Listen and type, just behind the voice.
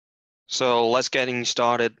So let's getting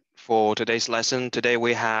started for today's lesson. Today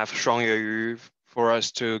we have Shuangyue Yu for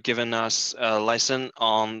us to giving us a lesson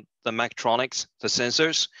on the Mechantronics, the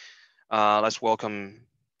sensors. Let's welcome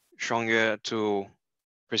Shuangyue to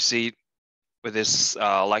proceed with this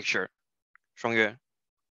lecture. Shuangyue.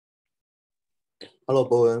 Hello,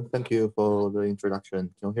 Bowen. Thank you for the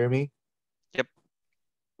introduction. Can you hear me? Yep.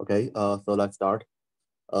 Okay, so let's start.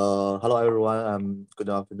 Hello, everyone. Good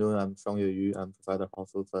afternoon. I'm Shuangyue Yu. I'm Professor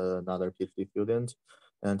also another PhD student.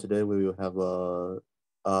 And today we will have a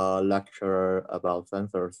lecture about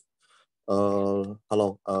sensors. Hello.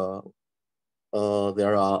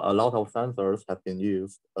 There are a lot of sensors have been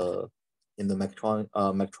used in the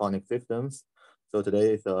mechatronic systems. So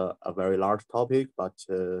today is a very large topic, but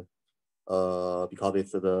because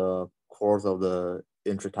it's the course of the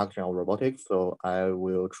introduction of robotics, so I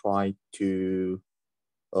will try to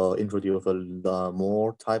introduce the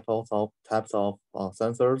more types of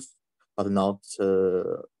sensors, but not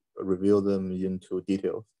reveal them into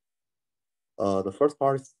details. The first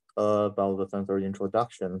part is about the sensor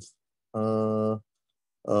introductions.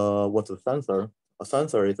 What's a sensor? A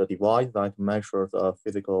sensor is a device that measures a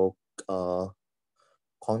physical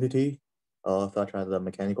quantity, such as a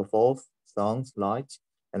mechanical force, sound, light,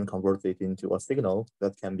 and converts it into a signal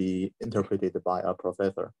that can be interpreted by a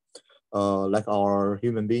processor. Like our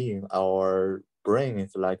human being, our brain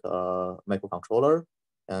is like a microcontroller,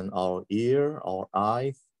 and our ear, our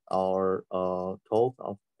eyes, our toes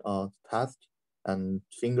of task, and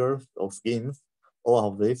fingers or skins, all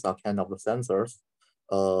of these are kind of the sensors.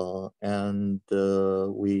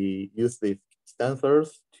 We use these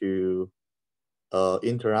sensors to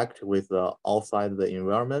interact with outside the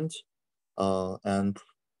environment, and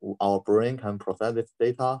our brain can process this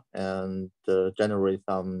data and generate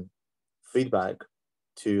some feedback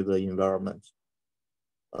to the environment.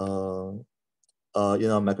 In a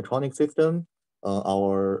mechatronic system,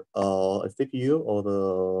 our CPU or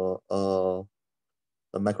the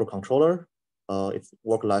microcontroller, it's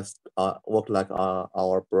work like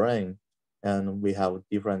our brain, and we have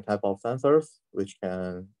different type of sensors which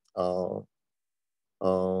can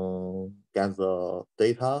get the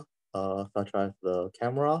data, such as the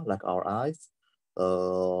camera, like our eyes,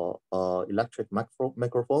 electric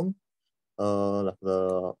microphone, like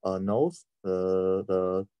the nose,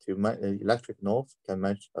 the electric nose can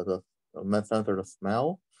match the sensor the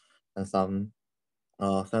smell, and some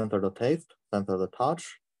sensor the taste, sensor the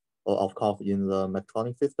touch, or of course in the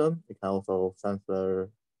mechatronic system, it can also sensors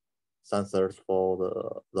for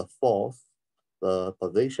the force, the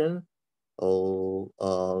position, or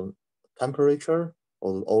temperature,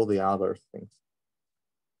 or all the other things.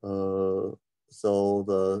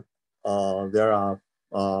 There are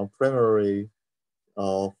primary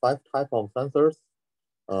 5 types of sensors.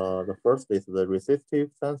 The first is the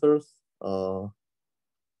resistive sensors,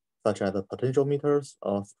 such as the potentiometers,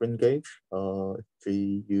 spring gauge,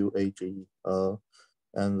 GUAG,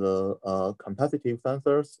 and the capacitive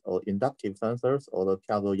sensors or inductive sensors or the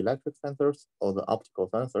piezoelectric sensors or the optical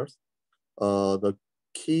sensors. The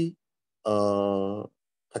key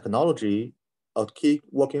technology or key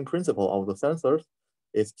working principle of the sensors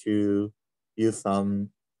is to use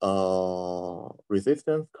some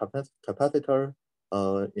resistance, capacitor,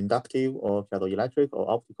 inductive or piezoelectric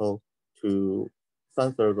or optical to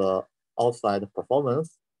sensor the outside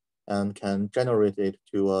performance and can generate it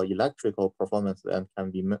to electrical performance and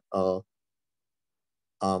can be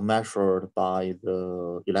measured by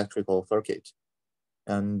the electrical circuit.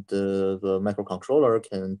 And the microcontroller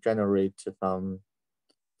can generate some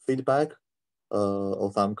feedback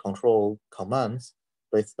or some control commands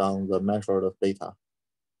based on the measured data.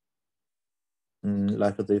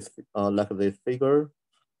 Like this figure,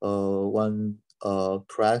 when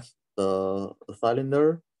press the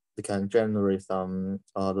cylinder, it can generate some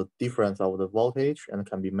the difference of the voltage and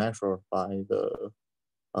can be measured by the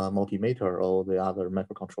multimeter or the other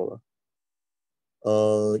microcontroller.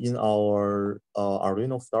 In our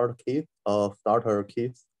Arduino starter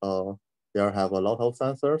kits, there have a lot of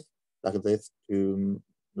sensors like this to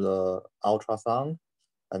the ultrasound,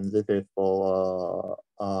 and this is for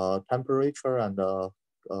temperature and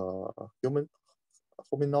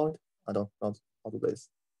humanoid. I don't know how to do this.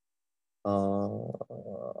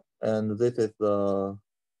 And this is the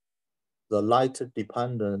light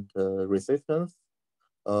dependent resistance,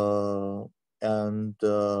 and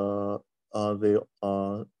they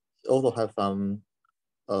also have some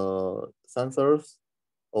sensors.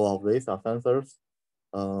 All of these are sensors,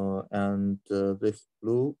 and this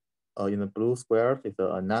blue in the blue square is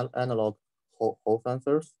an analog Hall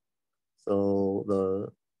sensors. So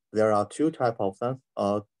there are 2 types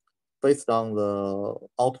of based on the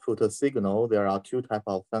output signal, there are two types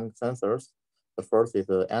of sensors. The first is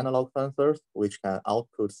the analog sensors, which can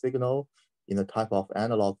output signal in the type of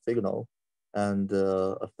analog signal. And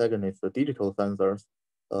a second is the digital sensors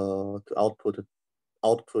to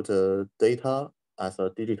output data as a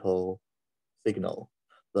digital signal.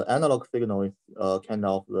 The analog signal is kind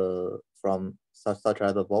of from such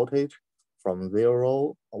as a voltage from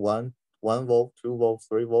 0, 1 volt, 2 volt,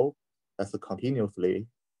 3 volt, that's continuously.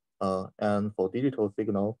 And for digital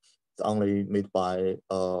signal, it's only made by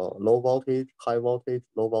low voltage,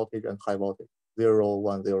 low voltage, and high voltage, 0,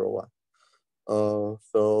 1, 0, 1.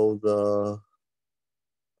 So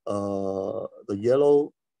the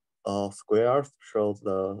yellow squares shows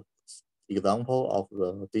the example of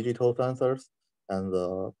the digital sensors, and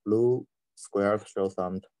the blue squares show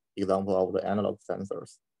some example of the analog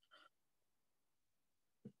sensors.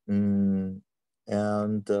 And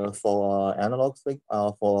for analog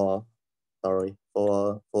for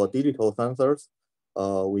digital sensors,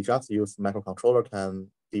 we just use microcontroller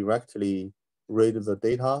can directly read the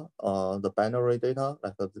data, the binary data,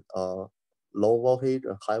 like low voltage,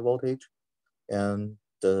 high voltage, and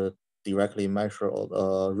directly measure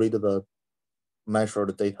read the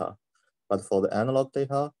measured data. But for the analog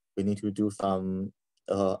data, we need to do some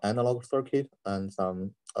analog circuit and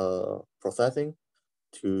some processing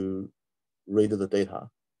to read the data.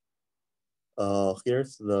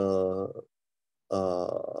 Here's the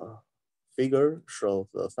figure shows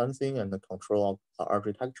the sensing and the control of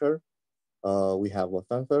architecture. We have a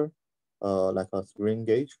sensor like a screen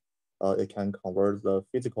gauge. It can convert the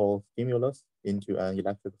physical stimulus into an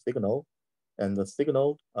electric signal, and the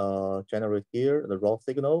signal generate here the raw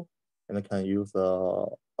signal, and it can use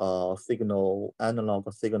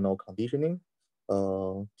analog signal conditioning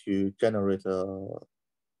to generate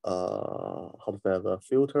how to say the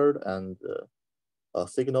filtered and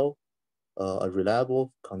signal, a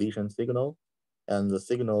reliable condition signal, and the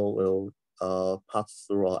signal will pass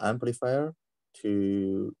through an amplifier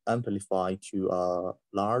to amplify to a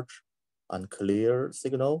large and clear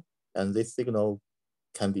signal, and this signal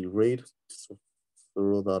can be read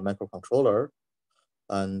through the microcontroller,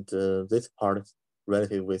 and this part is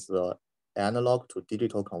related with the analog to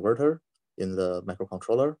digital converter in the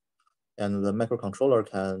microcontroller, and the microcontroller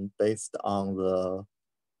can, based on the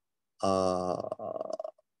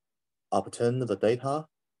obtain the data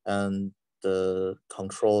and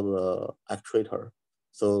control the actuator.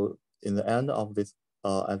 So in the end of this,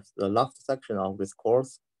 at the last section of this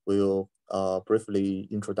course, we'll briefly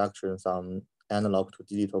introduction some analog to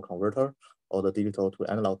digital converter or the digital to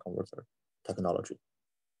analog converter technology.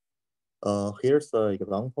 Here's the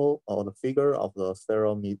example or the figure of the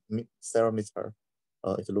stereometer.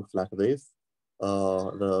 It looks like this.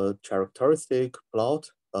 The characteristic plot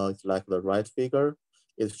is like the right figure.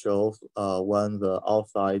 It shows when the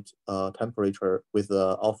outside temperature with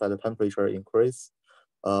the outside temperature increase,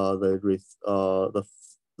 the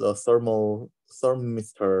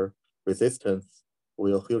thermistor resistance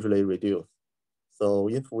will hugely reduce. So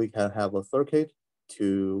if we can have a circuit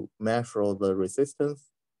to measure the resistance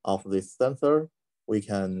of this sensor, we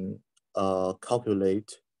can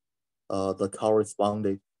calculate the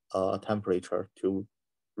corresponding temperature to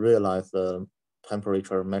realize the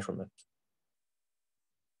temperature measurement.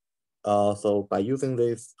 So by using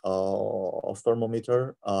this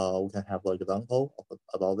thermometer, we can have an example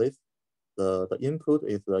about this. The input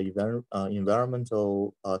is the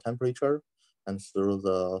environmental temperature, and through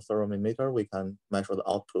the thermometer, we can measure the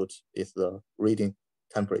output is the reading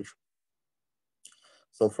temperature.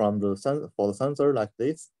 So from the for the sensor like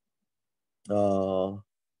this,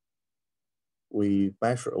 we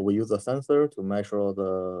use the sensor to measure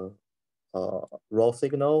the raw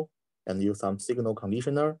signal and use some signal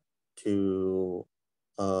conditioner to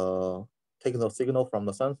take the signal from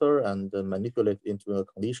the sensor and manipulate into a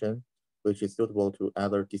condition which is suitable to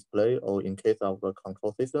either display or in case of the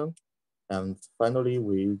control system. And finally,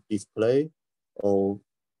 we display or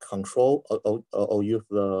control or use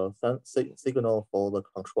the signal for the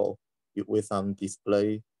control with some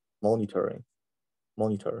display monitor.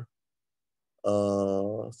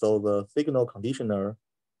 So the signal conditioner,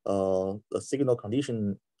 the signal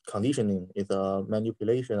conditioning is a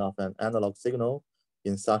manipulation of an analog signal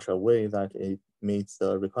in such a way that it meets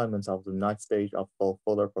the requirements of the next stage of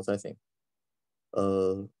further processing.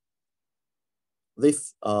 I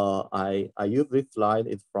use this slide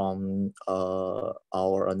is from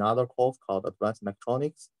our another course called Advanced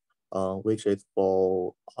Mechatronics, which is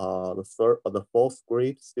for the fourth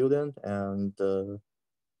grade student and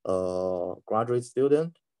graduate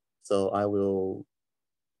student. So I will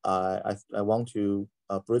I want to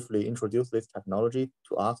briefly introduce this technology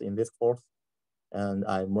to us in this course, and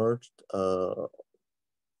I merged the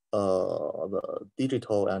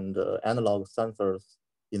digital and analog sensors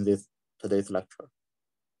in today's lecture.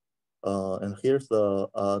 And here's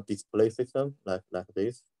the display system like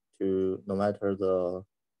this, to no matter the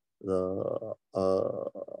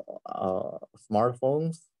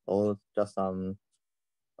smartphones or just some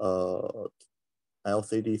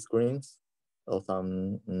LCD screens or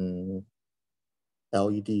some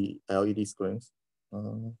LED screens.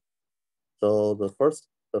 So the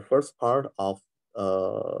first part of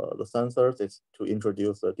the sensors is to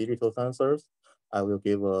introduce the digital sensors. I will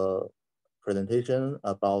give a presentation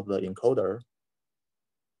about the encoder.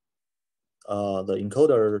 The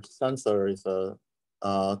encoder sensor is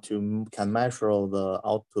can measure the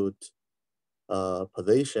output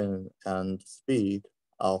position and speed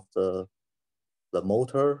of the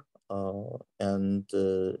motor, and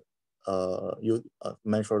you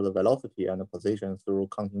measure the velocity and the position through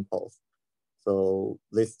counting poles. So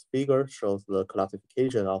this figure shows the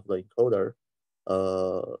classification of the encoder,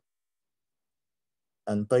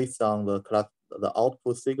 and based on the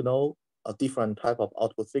output signal, a different type of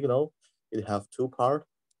output signal, it has two parts.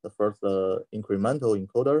 The first, the incremental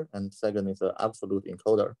encoder, and second is the absolute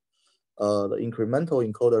encoder. The incremental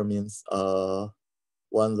encoder means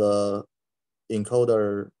when the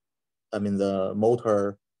encoder, the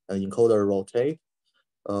motor and encoder rotate,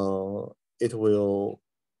 it will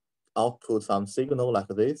output some signal like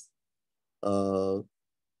this to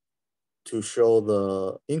show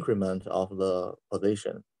the increment of the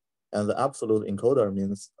position. And the absolute encoder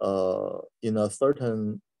means in a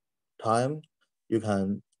certain time, you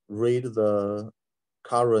can read the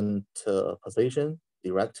current position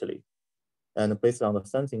directly. And based on the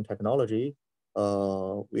sensing technology,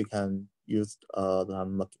 we can use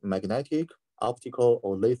the magnetic, optical,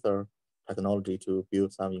 or laser technology to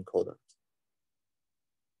build some encoders.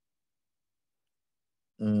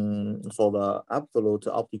 For the absolute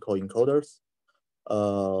optical encoders,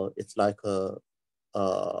 it's like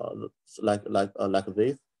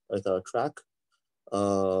this. It's a track.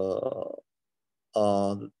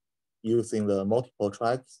 Using the multiple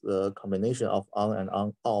tracks, the combination of on and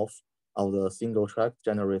on off of the single track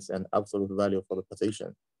generates an absolute value for the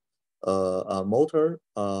position. A motor,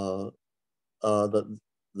 how to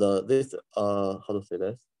say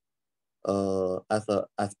this?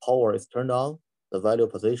 As power is turned on, the value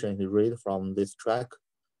position is read from this track.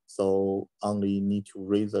 So only need to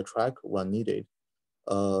read the track when needed.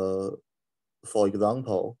 For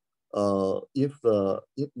example, if the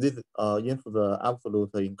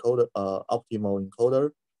absolute encoder, optimal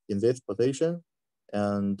encoder in this position,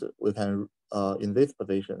 and we can in this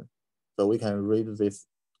position, so we can read this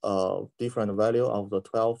different value of the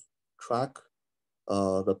 12 track.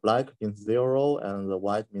 The black means 0 and the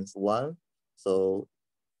white means 1. So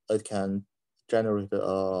it can generate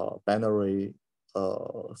binary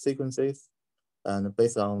sequences, and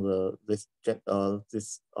based on this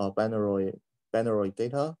binary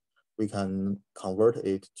data, we can convert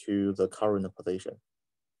it to the current position.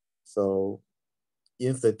 So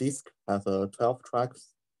if the disk has 12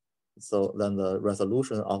 tracks, so then the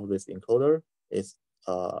resolution of this encoder is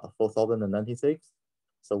 4096.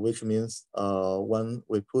 So which means when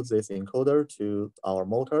we put this encoder to our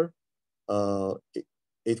motor,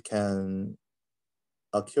 it can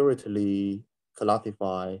accurately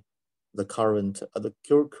classify the current,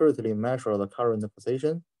 accurately measure the current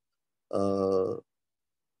position,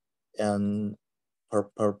 and per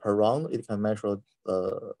round, it can measure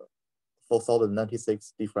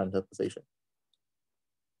 4096 different positions.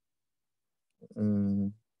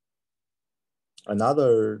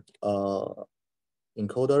 Another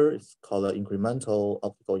encoder is called an incremental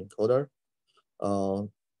optical encoder.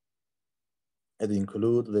 It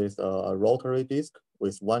includes this rotary disk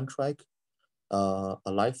with one track, a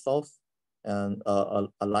light source, and a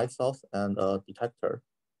detector.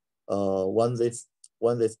 When this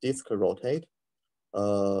disk rotate,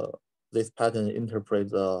 this pattern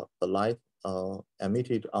interprets the light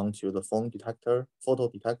emitted onto the photo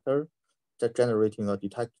detector, generating a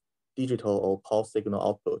digital or pulse signal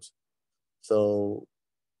output. So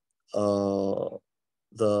the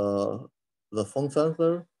phone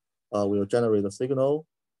sensor will generate a signal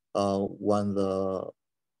when the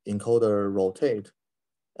encoder rotate,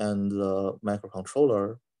 and the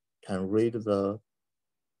microcontroller can read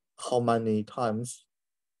how many times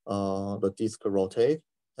the disk rotate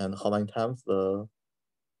and how many times the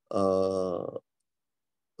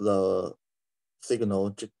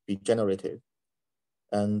signal be generated.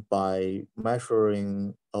 And by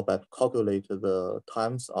measuring or by calculate the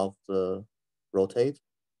times of the rotate,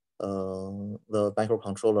 the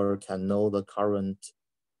microcontroller can know the current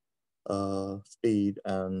speed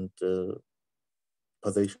and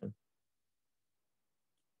position.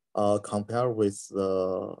 Compared with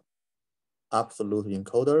the absolute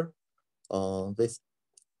encoder, this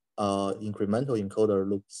incremental encoder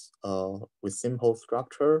looks with simple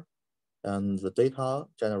structure, and the data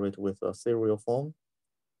generated with a serial form,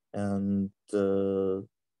 and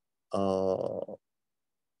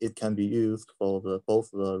it can be used for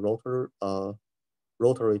both the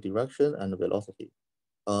rotary direction and velocity.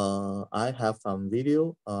 I have some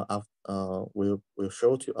video will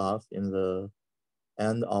show to us in the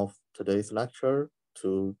end of today's lecture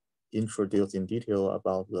to introduce in detail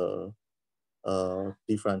about the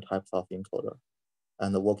different types of encoder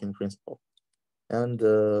and the working principle. And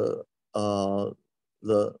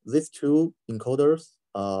these two encoders,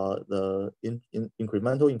 the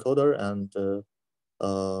incremental encoder and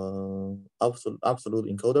absolute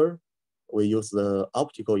encoder, we use the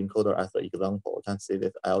optical encoder as the example. You can see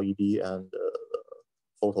this LED and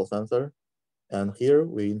photo sensor. And here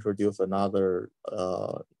we introduce another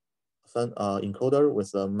encoder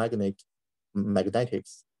with a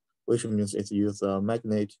magnetics, which means it uses a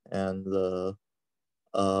magnet and the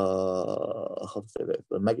how to say this,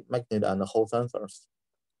 the magnet and the Hall sensors.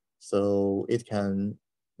 So it can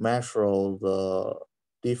measure the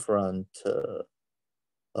different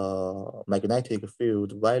magnetic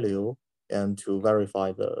field value and to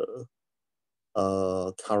verify the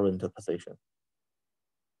current position.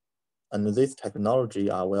 And this technology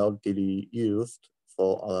are widely used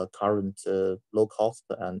for current low cost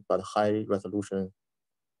but high resolution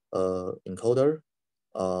encoder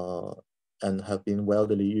and have been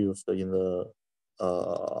widely used in the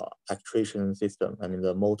actuation system and in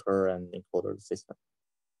the motor and encoder system.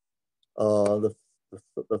 The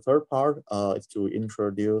third part is to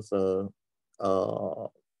introduce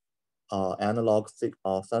analog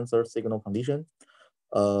sensor signal condition.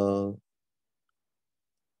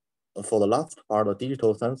 For the last part of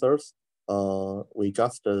digital sensors, we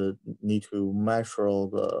just need to measure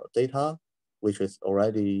the data, which is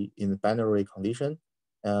already in binary condition.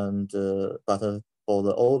 And but for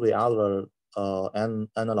all the other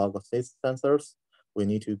analog sensors, we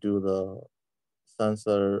need to do the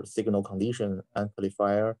sensor signal condition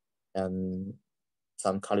amplifier and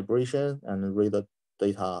some calibration and read the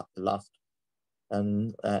data last.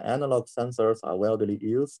 And analog sensors are widely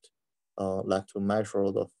used, like to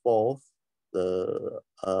measure the force, the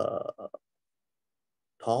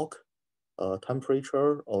torque,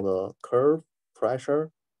 temperature, or the curve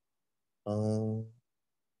pressure.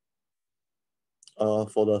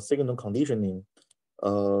 For the signal conditioning,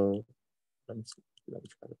 let me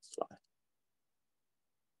try the slide.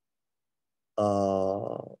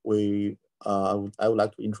 I would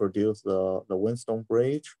like to introduce the Winston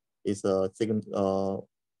bridge. It's a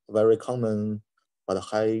very common but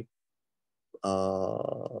high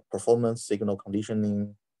performance signal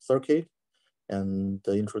conditioning circuit, and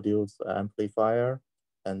introduce amplifier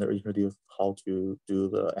and introduce how to do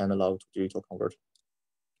the analog to digital conversion.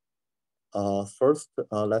 First,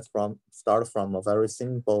 let's start from a very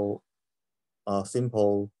simple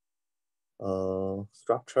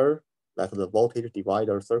structure like the voltage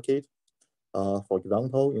divider circuit. For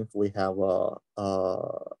example, if we have a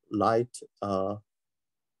light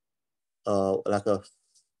like a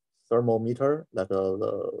thermometer, like a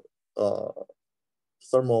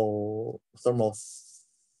thermometer,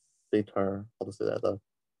 how to say that,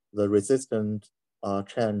 the resistance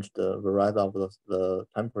change the rise of the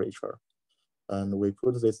temperature. And we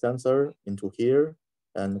put this sensor into here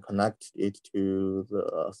and connect it to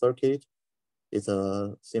the circuit. It's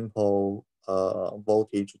a simple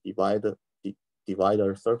voltage divider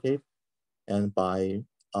circuit. And by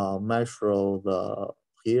measure the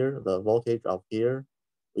voltage of here,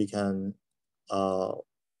 we can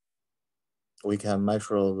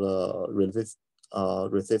measure the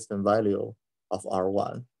resistance value of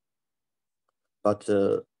R1. But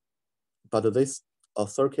this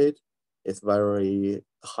circuit is very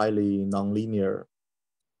highly nonlinear,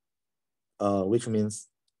 which means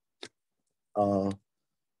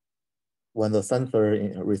when the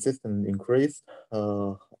sensor resistance increased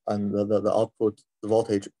and the output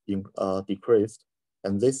voltage decreased,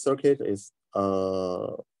 and this circuit is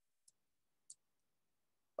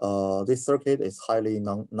highly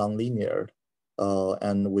nonlinear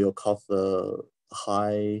and will cause the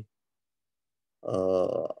high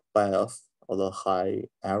bias or the high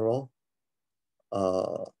error.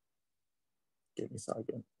 Give me a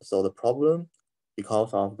second. So the problem,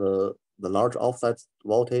 because of the large offset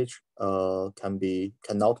voltage,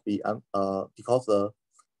 cannot be because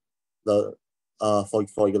the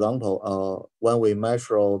for example, when we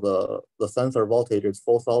measure the sensor voltage is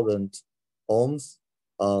 4,000 ohms,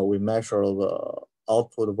 we measure the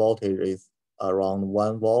output voltage is around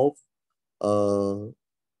 1 volt.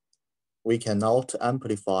 We cannot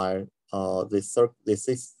amplify this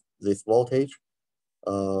voltage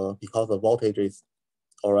because the voltage is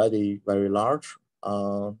already very large.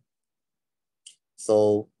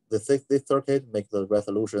 So this circuit makes the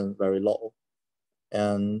resolution very low,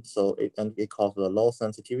 and so it causes a low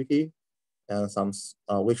sensitivity, and some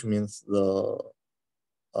which means the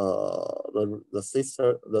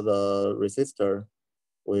resistor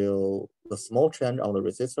the small change on the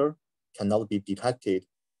resistor cannot be detected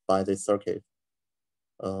by this circuit.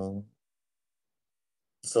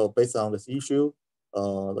 So based on this issue,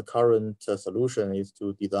 the current solution is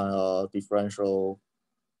to design a differential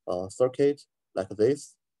circuit like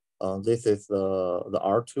this. This is the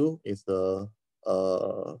R2 is the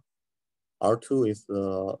R2 is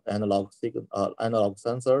the analog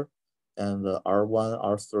sensor, and the R1,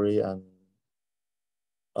 R3, and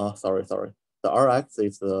the RX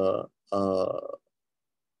is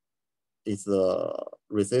the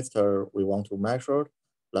resistor we want to measure,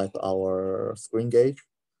 like our screen gauge,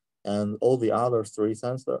 and all the other three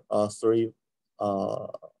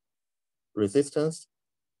resistance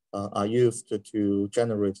are used to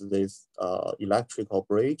generate this electrical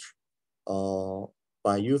bridge.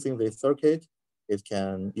 By using this circuit, it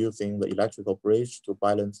can using the electrical bridge to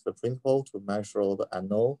balance the principal to measure the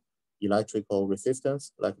anode electrical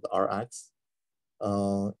resistance like the RX.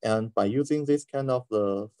 And by using this kind of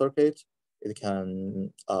the circuit, it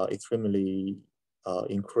can extremely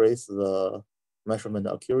increase the measurement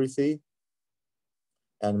accuracy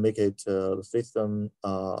and make it the system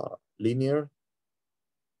linear.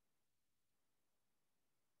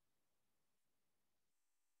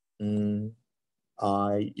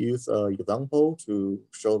 I use an example to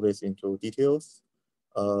show this into details.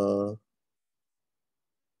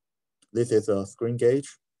 This is a screen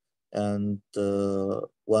gauge, and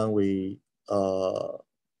when we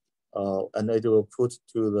and it will put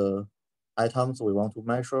to the items we want to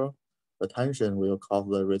measure, the tension will cause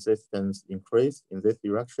the resistance increase in this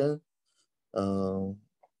direction, and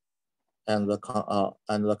the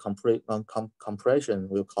compression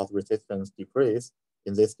will cause resistance decrease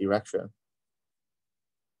in this direction.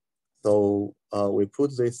 So we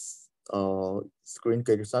put this screen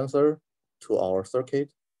gauge sensor to our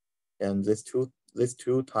circuit, and these two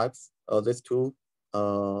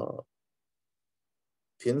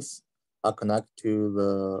pins are connected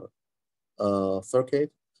to the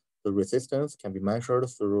circuit. The resistance can be measured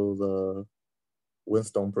through the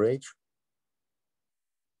Whinstone bridge,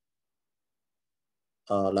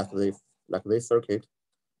 like this circuit.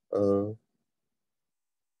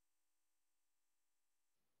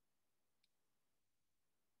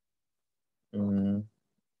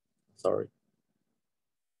 Sorry.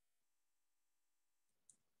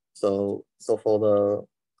 So for the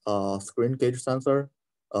screen gauge sensor,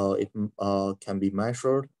 it can be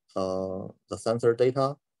measured the sensor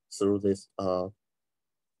data through this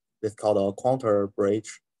this called a counter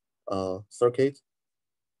bridge circuit.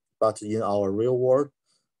 But in our real world,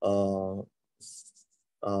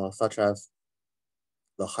 such as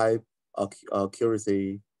the high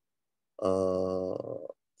accuracy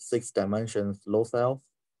 6 dimensions low cells,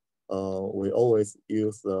 we always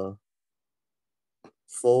use the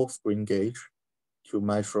full screen gauge to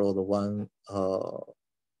measure the one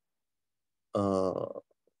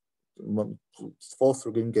full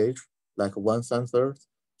screen gauge, like one sensor,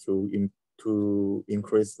 to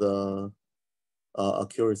increase the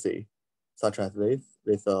accuracy, such as this.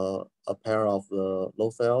 With a pair of the low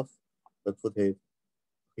cells, we put it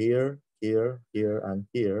here, here, here, and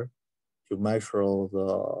here to measure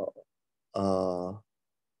the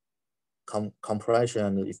compression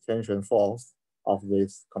and extension force of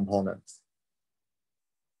these components.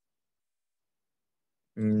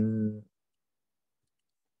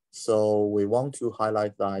 So we want to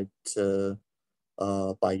highlight that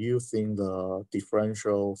by using the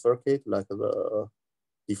differential circuit, like the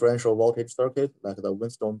differential voltage circuit, like the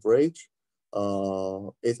Whinstone bridge,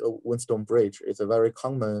 it's a Whinstone bridge. It's a very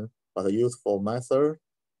common but useful method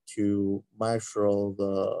to measure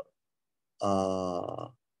the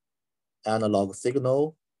analog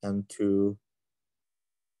signal and to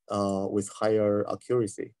with higher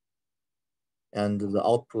accuracy. And the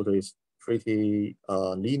output is pretty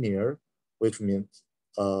linear, which means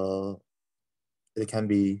it can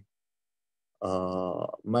be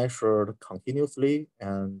measured continuously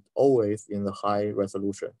and always in the high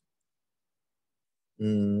resolution.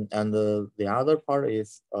 And the other part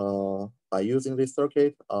is by using this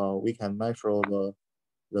circuit, we can measure the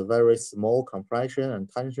very small compression and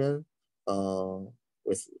tension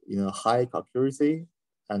with high accuracy,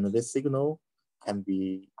 and this signal can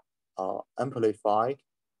be amplified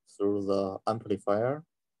through the amplifier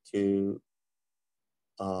to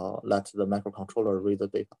let the microcontroller read the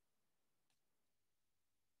data.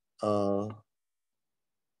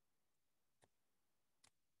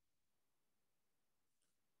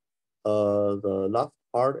 The last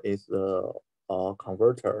part is the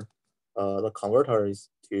converter. The converter is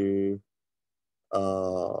to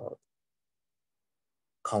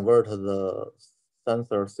convert the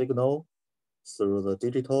sensor signal through the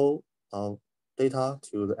digital data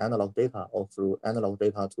to the analog data, or through analog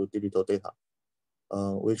data to digital data,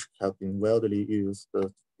 which have been widely used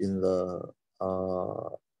in the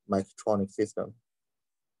Mechantronics system.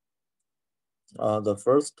 The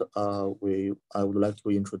first, I would like to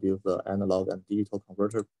introduce the analog and digital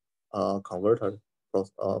converter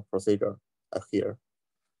procedure here.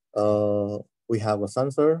 We have a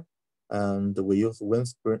sensor, and we use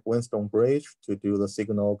Winston bridge to do the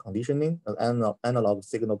signal conditioning, analog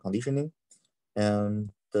signal conditioning,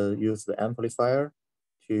 and use the amplifier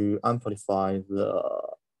to amplify the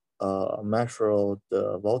measured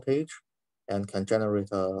voltage, and can generate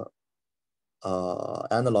a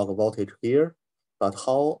analog voltage here. But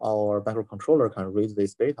how our microcontroller can read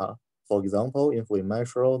this data? For example, if we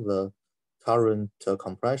measure the current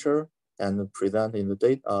compressor and present in the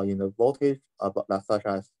data in the voltage such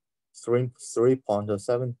as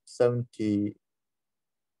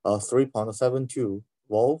 3.72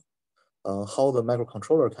 volt, how the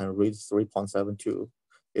microcontroller can read 3.72?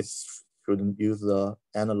 It should use the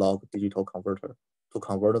analog digital converter to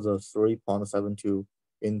convert the 3.72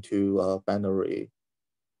 into binary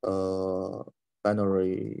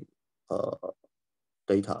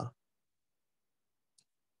data.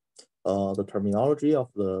 The terminology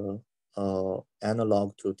of the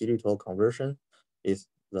analog to digital conversion is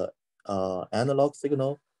the analog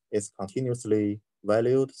signal is continuously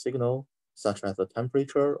valued signal, such as the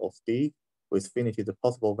temperature or speed, with finite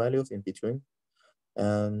possible values in between.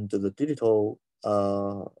 And the digital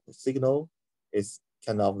signal is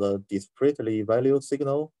kind of the discretely valued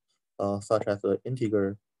signal, such as the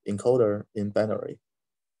integer encoder in binary.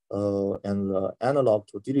 And the analog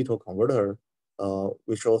to digital converter,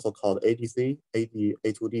 which also called ADC,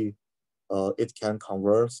 A2D, it can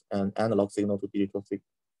convert an analog signal to digital signal.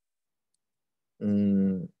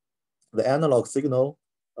 The analog signal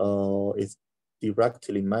is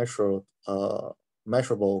directly measurable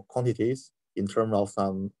quantities in terms of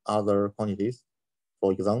some other quantities.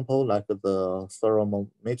 For example, like the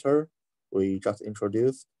thermometer we just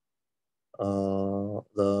introduced,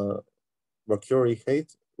 the mercury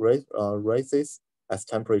heat rises as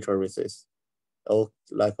temperature rises. Or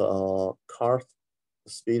like a car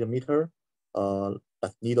speed meter,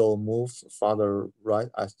 like needle moves farther right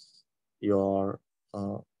as you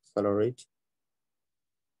accelerate.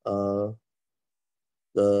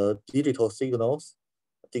 The digital signals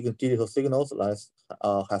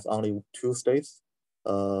has only two states.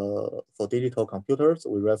 For digital computers,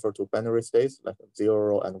 we refer to binary states like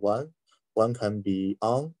 0 and 1. 1 can be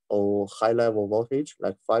on or high level voltage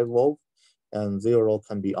like 5 volts, and 0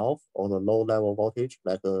 can be off or the low level voltage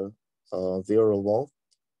like 0 volt.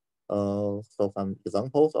 So some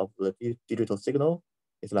examples of the digital signal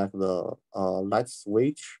is like the light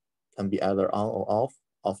switch can be either on or off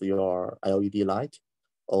of your LED light,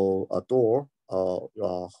 or a door,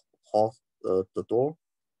 your house, the door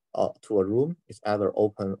to a room is either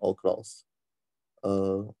open or closed.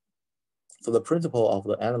 So the principle of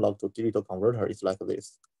the analog to digital converter is like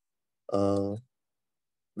this. The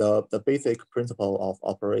basic principle of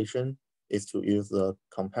operation is to use the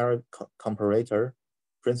comparator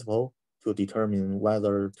principle to determine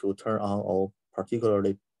whether to turn on or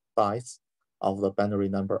particularly bytes of the binary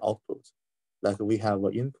number output. Like we have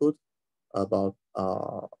an input about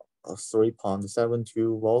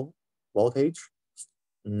 3.72 voltage.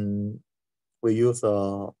 We use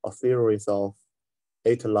a series of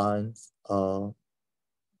 8 lines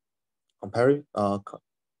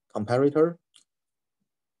comparator.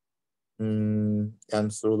 And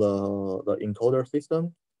through the encoder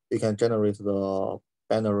system, we can generate the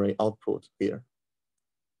binary output here.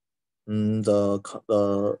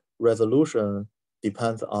 The resolution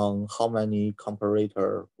depends on how many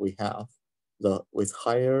comparator we have. With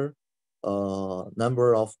higher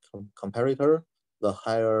number of comparator, the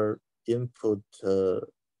higher input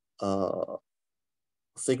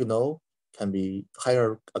signal can be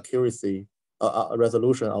higher accuracy.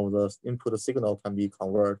 Resolution of the input signal can be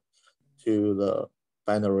converted to the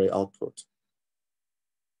binary output.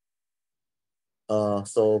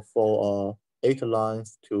 So for 8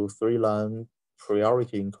 lines to 3 line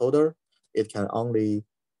priority encoder, it can only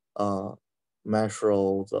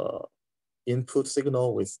measure the input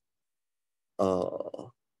signal with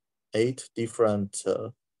 8 different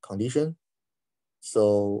conditions.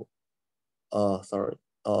 So,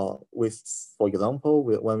 with, for example,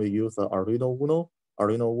 when we use Arduino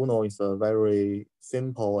Uno is a very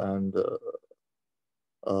simple and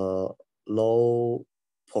low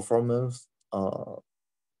performance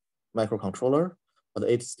microcontroller, but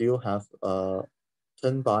it still has 8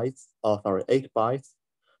 bytes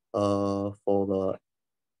for the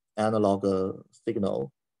analog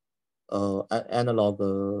signal.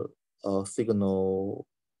 Signal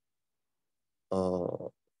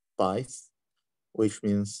bytes, which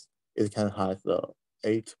means it can have the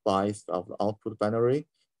 8 bytes of the output binary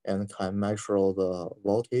and can measure the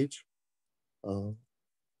voltage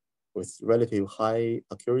with relative high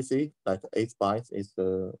accuracy, like 8 bytes is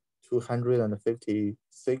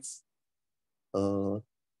 256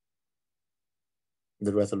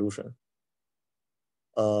 the resolution.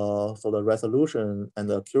 So the resolution and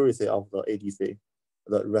the accuracy of the ADC,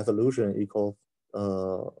 the resolution equals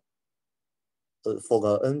for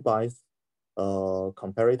the n bytes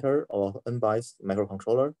comparator or n bytes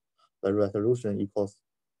microcontroller, the resolution equals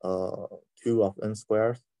 2 of n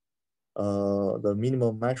squared. The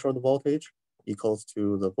minimum measured voltage equals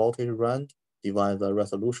to the voltage range divided the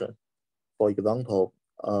resolution. For example,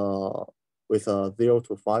 with a 0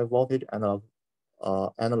 to 5 voltage analog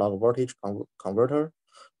voltage converter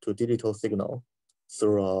to digital signal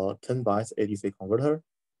through a 10 bytes ADC converter,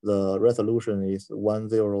 the resolution is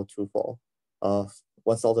 1024.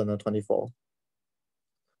 1024.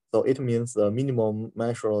 So it means the minimum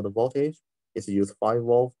measured voltage is use 5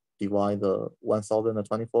 volts divide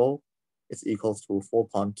 1024 is equals to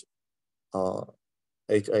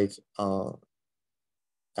 4.88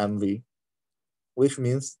 MV, which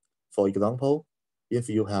means, for example, if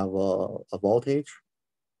you have a voltage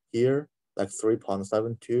here like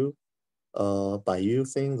 3.72, by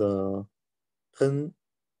using the 10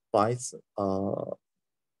 bytes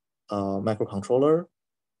microcontroller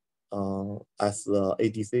as the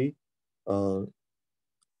ADC,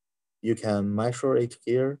 you can measure it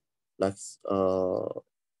here like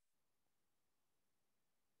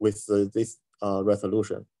with this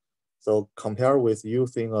resolution. So compare with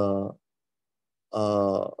using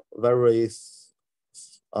various,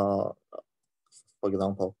 for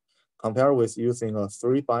example, compare with using a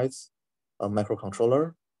 3 bytes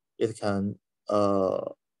microcontroller, it can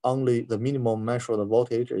only the minimum measured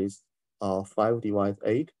voltage is 5 divided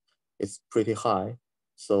 8. It's pretty high.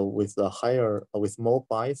 So with the higher, with more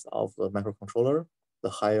bytes of the microcontroller, the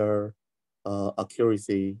higher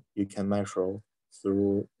accuracy you can measure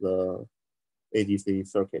through the ADC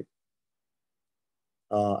circuit.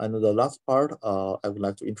 And the last part I would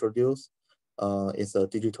like to introduce is a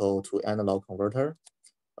digital to analog converter.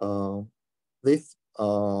 This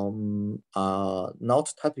are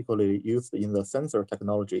not typically used in the sensor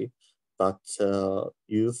technology, but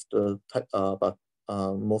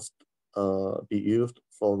most be used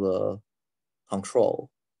for the control.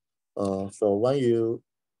 So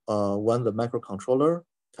when the microcontroller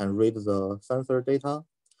can read the sensor data,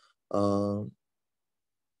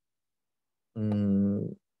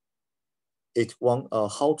 it want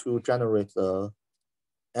how to generate the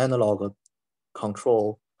analog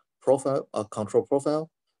control profile,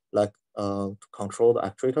 like to control the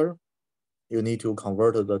actuator, you need to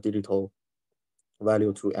convert the digital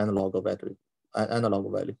value to analog value.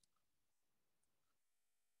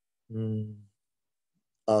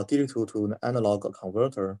 Digital to analog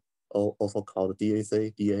converter, also called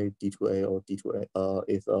DAC, D2A or D2A,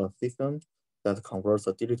 is a system that converts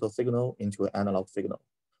a digital signal into an analog signal.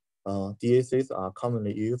 DACs are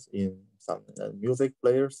commonly used in some music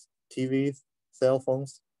players, TVs, cell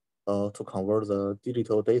phones, to convert the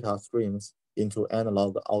digital data streams into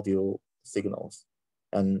analog audio signals.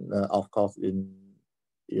 And of course,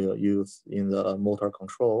 used in the motor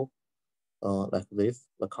control, like this,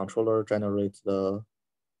 the controller generates the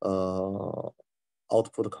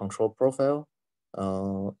output control profile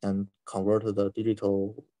and convert the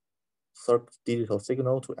digital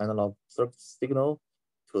signal to analog circuit signal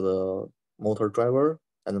to the motor driver,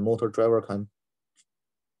 and the motor driver can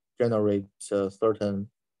generate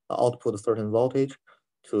output certain voltage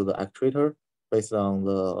to the actuator based on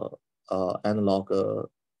the analog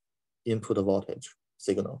input voltage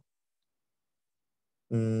signal.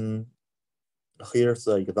 Here's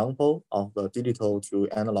the example of the digital to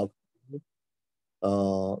analog,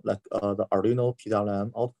 like the Arduino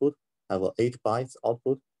PWM output have a 8 bytes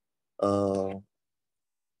output.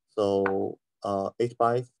 So 8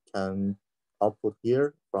 bytes can output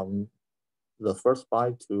here from the first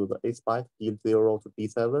byte to the 8th byte, D0 to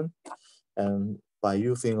D7. And by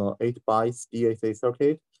using a 8 bytes DAC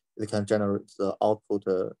circuit, it can generate the output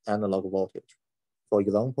analog voltage. For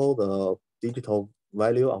example, the digital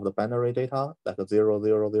value of the binary data, like 0,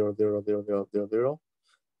 0, 0, 0, 0, 0, 0, 0,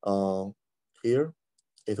 here,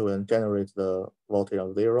 it will generate the voltage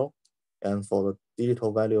of 0. And for the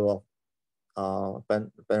digital value of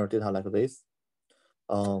binary data like this,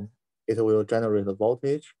 it will generate the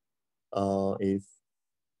voltage if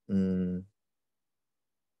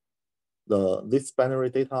this binary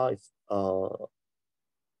data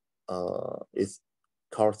is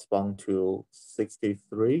correspond to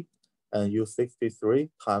 63, and use 63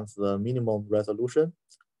 times the minimum resolution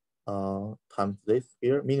times this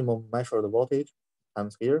here, minimum measured voltage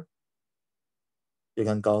times here. You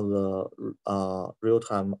can get the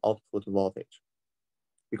real-time output voltage.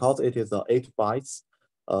 Because it is a 8 bytes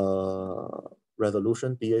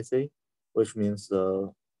resolution DAC, which means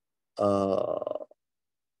the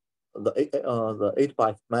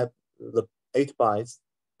 8 bytes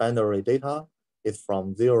binary data is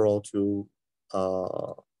from 0 to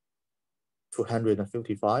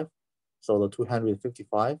 255. So the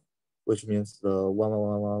 255, which means the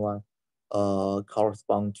 11111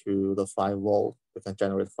 correspond to the 5 volt. We can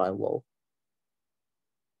generate 5 volt.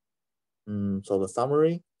 So the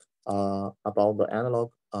summary about the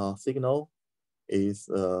analog signal is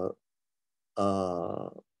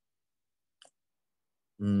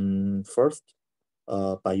first,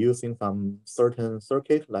 by using some certain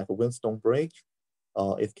circuit like Winston bridge,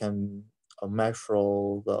 it can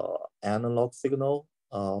measure the analog signal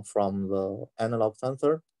from the analog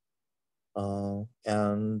sensor.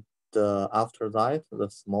 And after that, the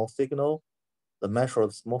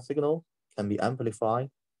measured small signal can be amplified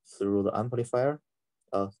through the amplifier.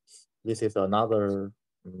 This is another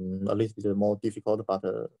a little bit more difficult, but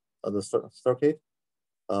the circuit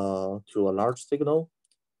to a large signal,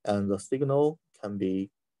 and the signal can be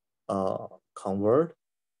converted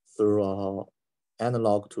through a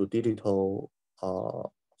analog to digital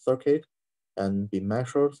circuit and be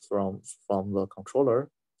measured from the controller.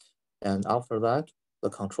 And after that, the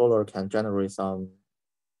controller can generate some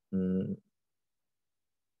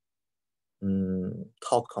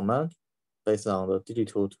talk command based on the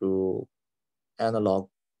digital to analog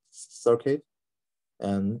circuit,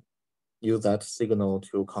 and use that signal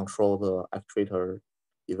to control the actuator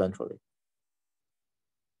eventually.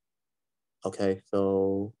 Okay,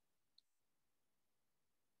 so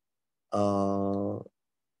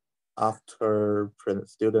after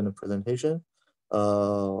student presentation,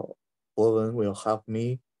 Bowen will help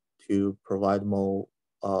me to provide more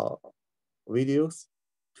videos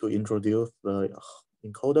to introduce the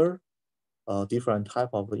encoder, different type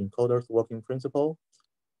of encoders working principle,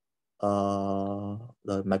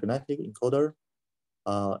 the magnetic encoder,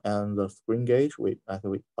 and the screen gauge with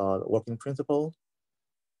working principle,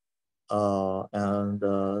 and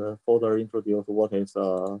further introduce what is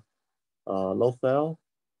load cell.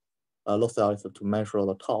 Load cell is to measure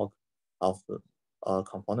the torque of the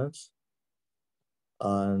components.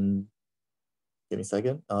 And give me a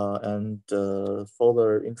second. And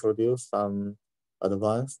further introduce some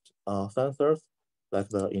advanced sensors like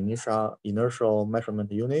the inertial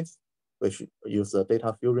measurement units, which use the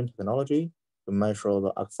data fusion technology to measure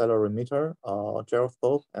the accelerometer,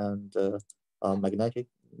 gyroscope, and magnet,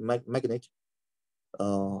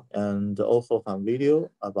 and also some video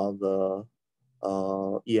about the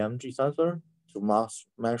EMG sensor to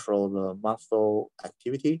measure the muscle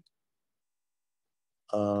activity,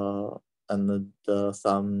 and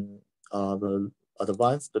some the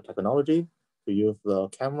advanced technology to use the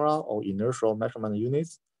camera or inertial measurement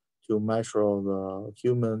units to measure the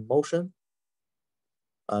human motion.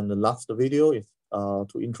 And the last video is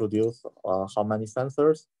to introduce how many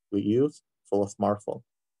sensors we use for a smartphone.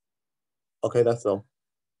 Okay, that's all.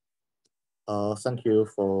 Thank you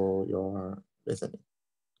for your listening.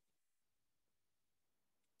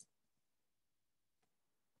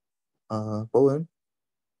 Bowen?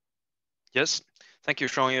 Yes, thank you,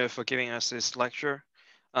 Shangye, for giving us this lecture.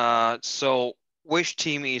 So which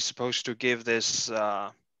team is supposed to give this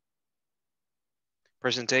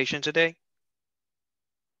presentation today?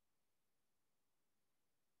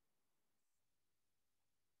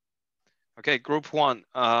 Okay, group one.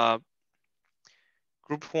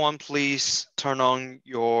 Group one, please turn on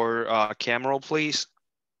your camera, please.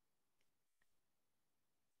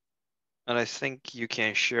 And I think you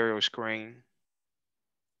can share your screen.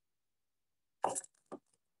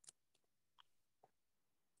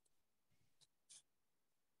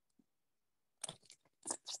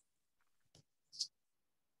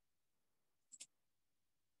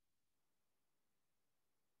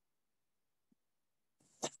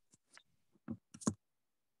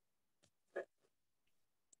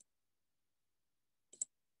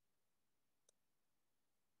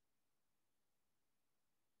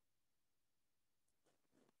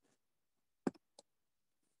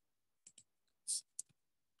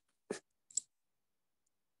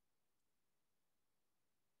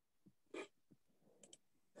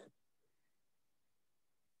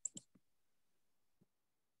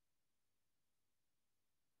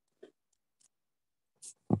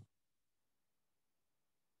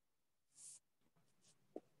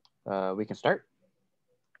 We can start.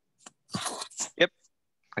 Yep.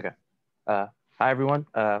 Okay. Hi everyone.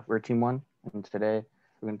 We're Team One, and today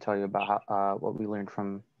we're going to tell you about how, what we learned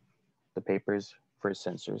from the papers for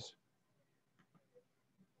sensors.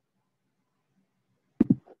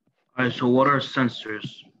 All right, so what are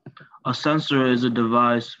sensors? A sensor is a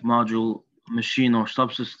device, module, machine, or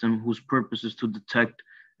subsystem whose purpose is to detect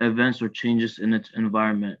events or changes in its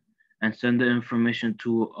environment and send the information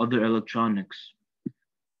to other electronics.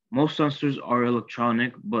 Most sensors are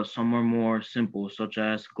electronic, but some are more simple, such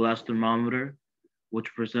as glass thermometer,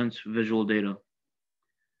 which presents visual data.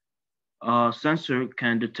 A sensor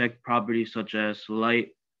can detect properties such as light,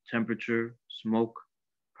 temperature, smoke,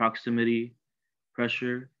 proximity,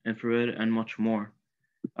 pressure, infrared, and much more.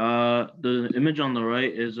 The image on the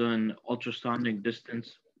right is an ultrasonic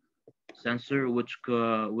distance sensor, which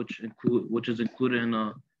is included in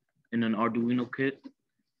an Arduino kit.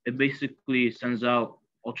 It basically sends out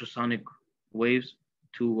ultrasonic waves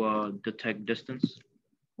to detect distance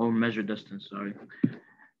or measure distance. Sorry,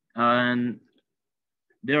 and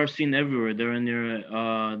they are seen everywhere. They're in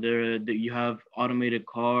your you have automated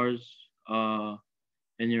cars,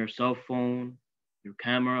 in your cell phone, your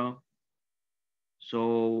camera.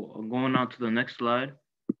 So going on to the next slide.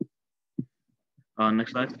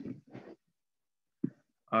 Next slide.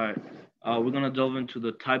 All right. We're gonna delve into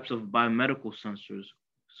the types of biomedical sensors.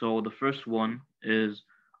 So the first one is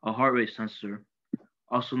a heart rate sensor,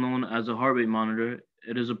 also known as a heart rate monitor.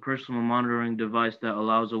 It is a personal monitoring device that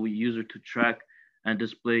allows a user to track and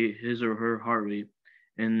display his or her heart rate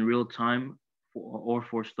in real time or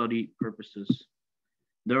for study purposes.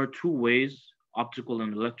 There are two ways, optical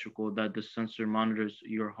and electrical, that this sensor monitors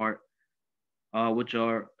your heart, which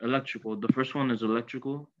are electrical. The first one is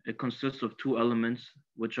electrical. It consists of two elements,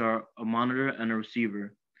 which are a monitor and a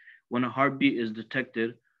receiver. When a heartbeat is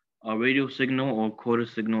detected, a radio signal or coded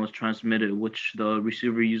signal is transmitted, which the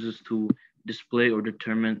receiver uses to display or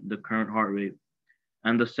determine the current heart rate.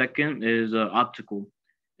 And the second is optical.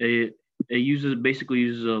 It basically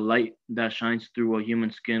uses a light that shines through a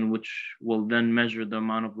human skin, which will then measure the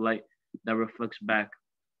amount of light that reflects back.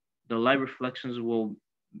 The light reflections will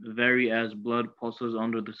vary as blood pulses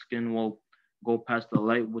under the skin will go past the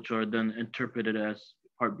light, which are then interpreted as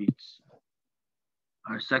heartbeats.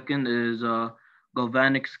 Our second is a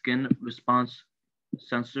galvanic skin response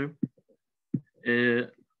sensor. Uh,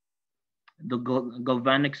 the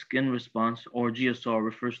galvanic skin response, or GSR,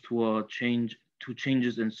 refers to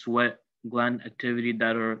changes in sweat gland activity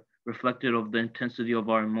that are reflective of the intensity of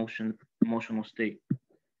our emotional state.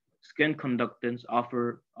 Skin conductance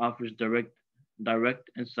offers direct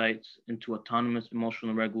insights into autonomous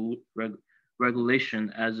emotional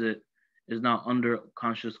regulation as it is not under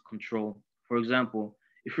conscious control. For example,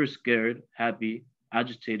 if you're scared, happy,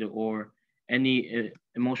 agitated, or any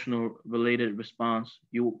emotional related response,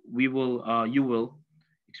 you will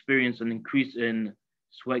experience an increase in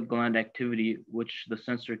sweat gland activity, which the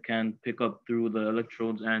sensor can pick up through the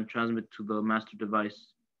electrodes and transmit to the master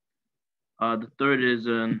device. The third is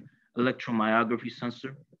an electromyography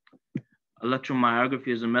sensor. Electromyography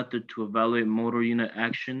is a method to evaluate motor unit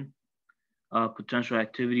action, potential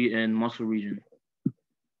activity, and muscle region.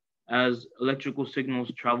 As electrical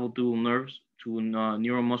signals travel through nerves to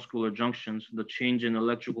neuromuscular junctions, the change in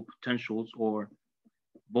electrical potentials or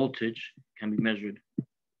voltage can be measured.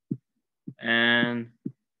 And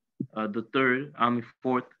the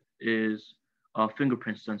fourth is a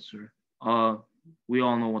fingerprint sensor. We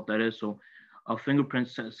all know what that is. So a fingerprint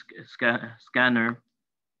scanner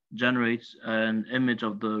generates an image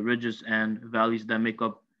of the ridges and valleys that make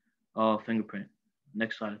up a fingerprint.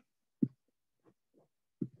 Next slide.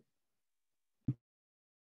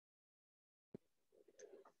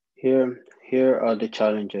 Here are the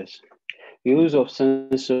challenges. Use of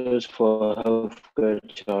sensors for healthcare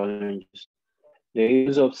challenges. The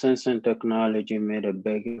use of sensing technology made a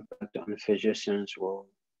big impact on physicians' role.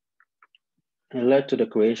 It led to the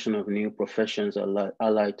creation of new professions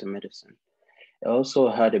allied to medicine. It also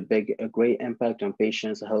had a great impact on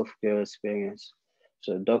patients' healthcare experience.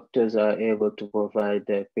 So doctors are able to provide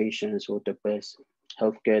their patients with the best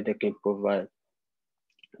healthcare they can provide.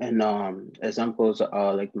 And examples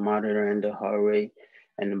are like monitoring the heart rate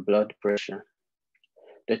and blood pressure.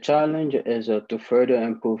 The challenge is to further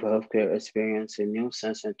improve healthcare experience, and new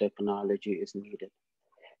sensing technology is needed.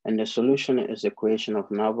 And the solution is the creation of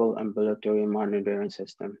novel ambulatory monitoring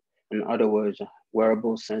system. In other words,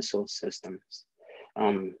 wearable sensor systems.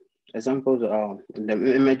 Examples are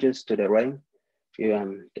the images to the right.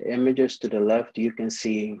 The images to the left, you can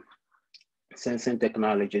see sensing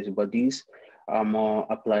technologies, but these are more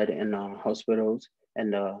applied in hospitals.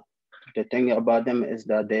 And the thing about them is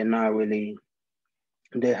that they're not really,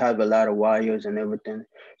 they have a lot of wires and everything,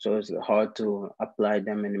 so it's hard to apply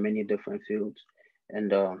them in many different fields.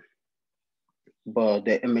 And but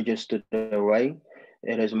the images to the right,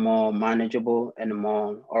 it is more manageable and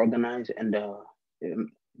more organized. And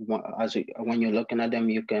when you're looking at them,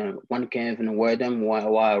 one can even wear them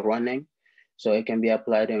while running, so it can be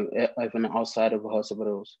applied even outside of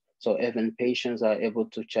hospitals. So even patients are able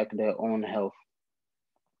to check their own health.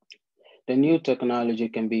 The new technology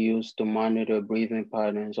can be used to monitor breathing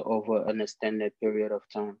patterns over an extended period of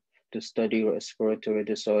time, to study respiratory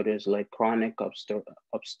disorders like chronic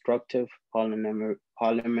obstructive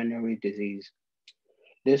pulmonary disease.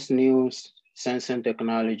 This new sensing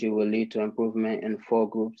technology will lead to improvement in 4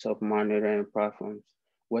 groups of monitoring platforms,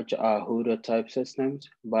 which are Huda type systems,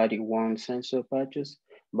 body-worn sensor patches,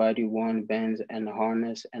 body-worn bands and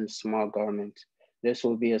harness, and smart garments. This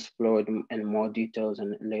will be explored in more details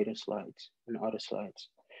in later slides, in other slides.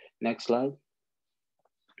 Next slide.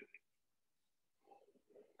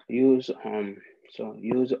 Use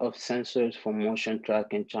of sensors for motion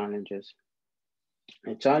tracking challenges.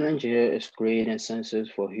 The challenge here is creating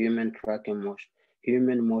sensors for human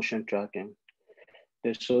motion tracking.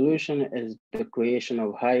 The solution is the creation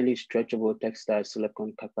of highly stretchable textile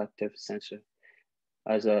silicone capacitive sensor.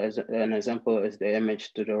 As an example is the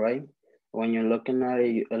image to the right. When you're looking at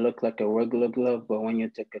it, it looks like a regular glove, but when you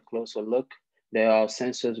take a closer look, there are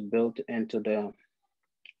sensors built into the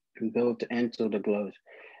gloves.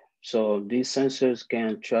 So these sensors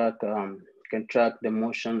can track the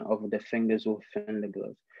motion of the fingers within the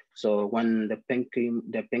gloves. So when the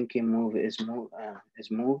pinky move is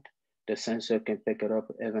moved, the sensor can pick it up,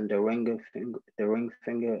 even the ring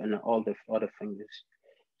finger, and all the other fingers.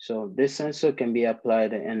 So this sensor can be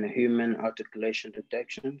applied in human articulation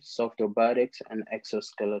detection, soft robotics, and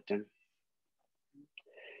exoskeleton.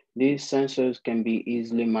 These sensors can be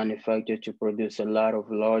easily manufactured to produce a lot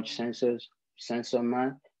of large sensor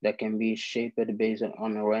mat that can be shaped based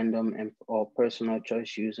on a random or personal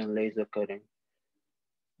choice using laser cutting.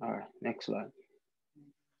 All right, next slide.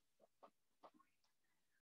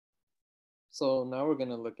 So now we're going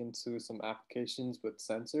to look into some applications with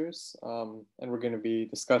sensors, and we're going to be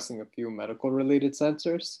discussing a few medical related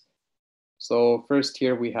sensors. So first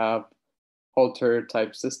here we have Holter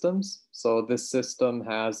type systems. So this system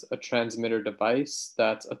has a transmitter device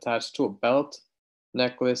that's attached to a belt,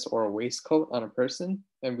 necklace, or a waistcoat on a person.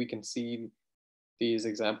 And we can see these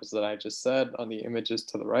examples that I just said on the images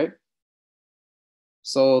to the right.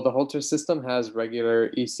 So the Holter system has regular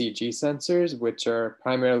ECG sensors, which are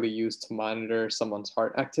primarily used to monitor someone's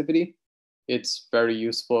heart activity. It's very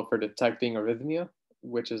useful for detecting arrhythmia,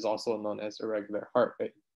 which is also known as irregular heart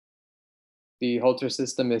rate. The Holter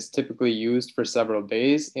system is typically used for several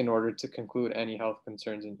days in order to conclude any health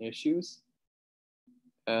concerns and issues.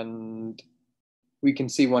 And we can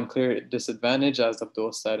see one clear disadvantage, as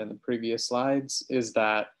Abdul said in the previous slides, is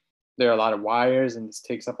that there are a lot of wires and this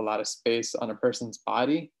takes up a lot of space on a person's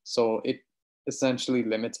body. So it essentially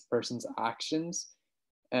limits a person's actions.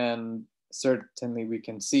 And certainly we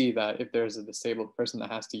can see that if there's a disabled person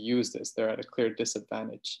that has to use this, they're at a clear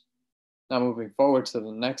disadvantage. Now moving forward to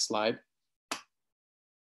the next slide,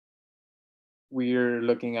 we're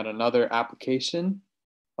looking at another application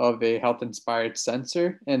of a health-inspired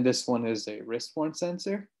sensor, and this one is a wrist-worn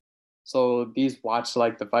sensor. So these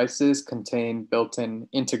watch-like devices contain built-in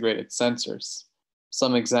integrated sensors.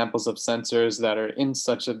 Some examples of sensors that are in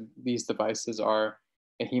these devices are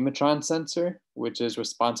a hematron sensor, which is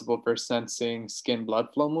responsible for sensing skin blood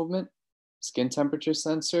flow movement, skin temperature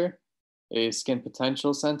sensor, a skin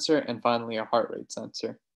potential sensor, and finally a heart rate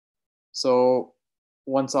sensor. So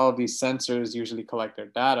once all of these sensors usually collect their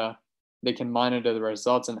data, they can monitor the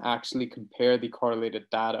results and actually compare the correlated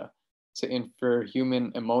data to infer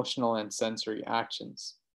human emotional and sensory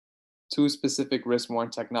actions. Two specific wrist-worn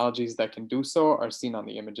technologies that can do so are seen on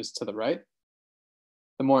the images to the right.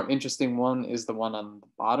 The more interesting one is the one on the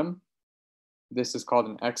bottom. This is called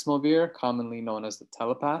an Exmovir, commonly known as the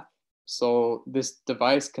telepath. So this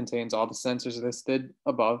device contains all the sensors listed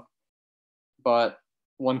above, but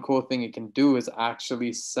one cool thing it can do is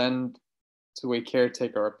actually send to a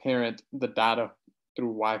caretaker or parent the data through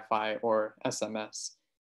Wi-Fi or SMS.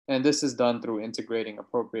 And this is done through integrating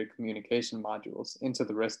appropriate communication modules into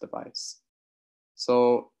the wrist device.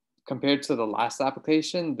 So compared to the last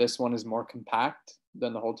application, this one is more compact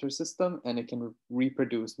than the Holter system, and it can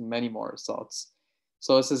reproduce many more results.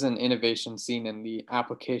 So this is an innovation seen in the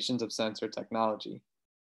applications of sensor technology.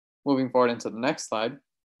 Moving forward into the next slide.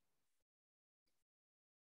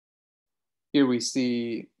 Here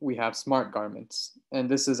we have smart garments, and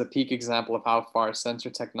this is a peak example of how far sensor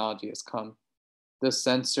technology has come. The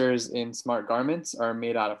sensors in smart garments are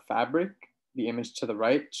made out of fabric. The image to the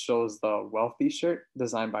right shows the Wealthy shirt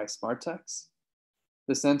designed by Smartex.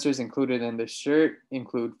 The sensors included in this shirt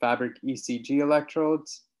include fabric ECG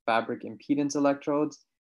electrodes, fabric impedance electrodes,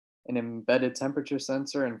 an embedded temperature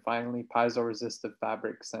sensor, and finally piezoresistive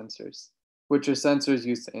fabric sensors, which are sensors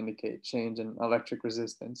used to indicate change in electric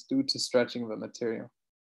resistance due to stretching of the material.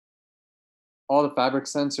 All the fabric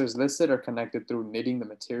sensors listed are connected through knitting the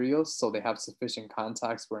materials, so they have sufficient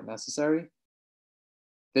contacts where necessary.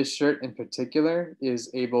 This shirt in particular is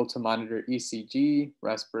able to monitor ECG,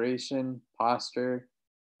 respiration, posture,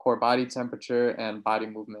 core body temperature, and body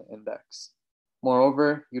movement index.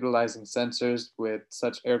 Moreover, utilizing sensors with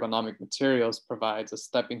such ergonomic materials provides a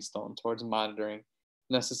stepping stone towards monitoring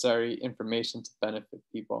necessary information to benefit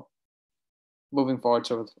people. Moving forward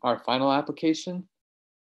to our final application,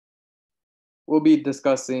 we'll be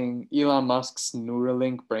discussing Elon Musk's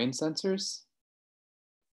Neuralink brain sensors.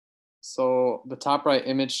 So the top right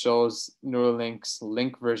image shows Neuralink's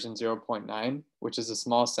Link version 0.9, which is a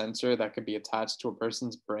small sensor that could be attached to a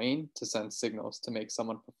person's brain to send signals to make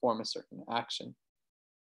someone perform a certain action.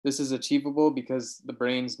 This is achievable because the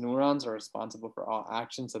brain's neurons are responsible for all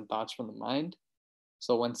actions and thoughts from the mind.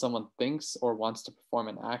 So when someone thinks or wants to perform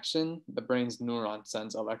an action, the brain's neuron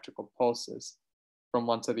sends electrical pulses from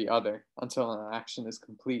one to the other until an action is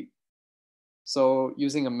complete. So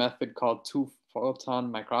using a method called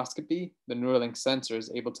two-photon microscopy, the Neuralink sensor is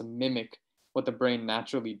able to mimic what the brain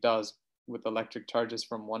naturally does with electric charges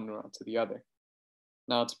from one neuron to the other.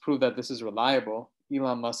 Now, to prove that this is reliable,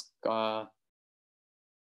 Elon Musk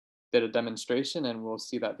did a demonstration, and we'll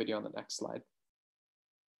see that video on the next slide.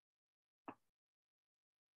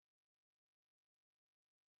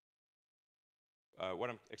 What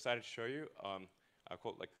I'm excited to show you, I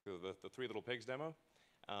call it like the Three Little Pigs demo.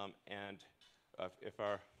 And if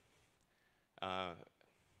our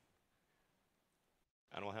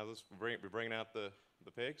animal handlers, we're bringing out the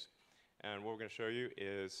pigs. And what we're going to show you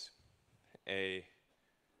is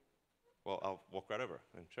well, I'll walk right over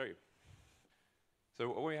and show you. So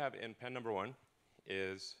what we have in pen number 1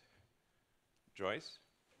 is Joyce,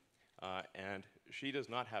 and she does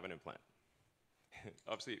not have an implant.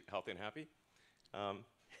 Obviously healthy and happy.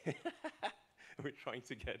 We're trying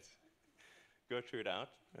to get Gertrude out,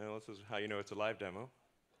 and this is how you know it's a live demo.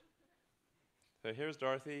 So here's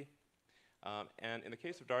Dorothy, and in the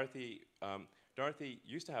case of Dorothy, Dorothy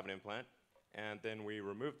used to have an implant, and then we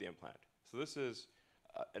removed the implant. So this is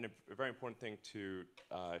a very important thing to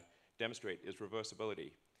demonstrate is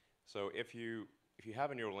reversibility. So if you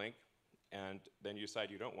have a Neuralink, and then you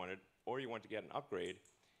decide you don't want it, or you want to get an upgrade,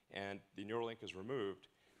 and the Neuralink is removed,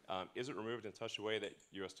 is it removed in such a way that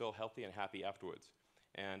you are still healthy and happy afterwards?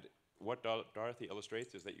 And what Dorothy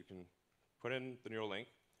illustrates is that you can put in the Neuralink,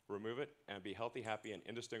 remove it, and be healthy, happy, and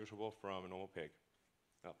indistinguishable from a normal pig.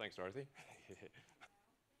 Oh, thanks, Dorothy.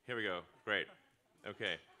 Here we go. Great.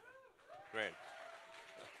 Okay. Great.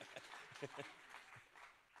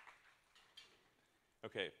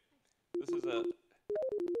 Okay. This is a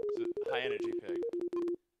high energy pig.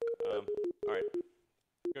 All right.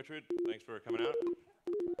 Gertrude, thanks for coming out.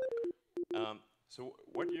 So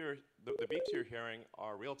what the beeps you're hearing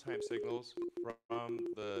are real-time signals from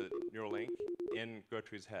the Neuralink in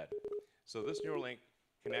Gertrude's head. So this Neuralink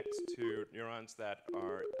connects to neurons that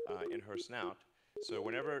are in her snout. So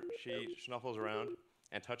whenever she snuffles around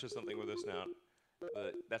and touches something with her snout,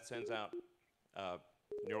 that sends out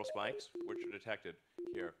neural spikes, which are detected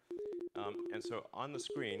here. And so on the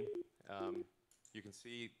screen, you can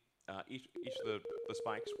see each of the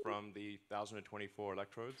spikes from the 1,024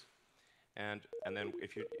 electrodes. And then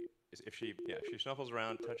if she snuffles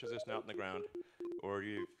around, touches her snout in the ground, or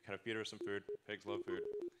you kind of feed her some food, pigs love food,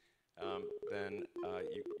 then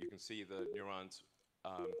you can see the neurons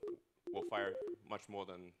will fire much more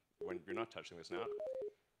than when you're not touching the snout.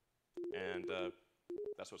 And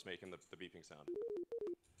that's what's making the beeping sound.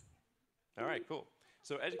 All right, cool.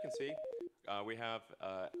 So as you can see, we have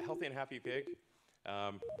a healthy and happy pig.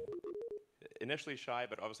 Initially shy,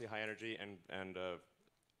 but obviously high energy and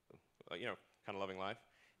you know, kind of loving life.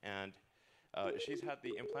 And she's had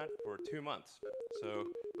the implant for 2 months.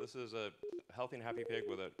 So this is a healthy and happy pig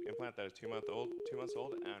with an implant that is 2 months old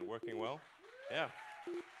and working well. Yeah.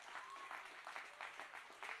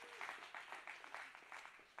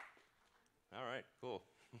 All right, cool.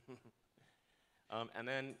 And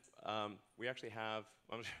then we actually have,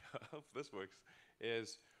 I hope this works,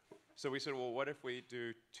 so we said, well, what if we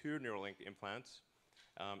do 2 Neuralink implants?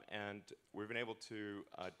 And we've been able to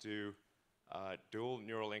do dual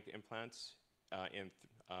Neuralink implants actually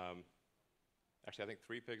I think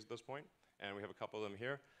 3 pigs at this point, and we have a couple of them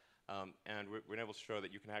here. And we've been able to show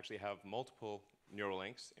that you can actually have multiple neural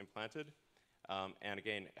links implanted, and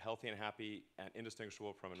again, healthy and happy and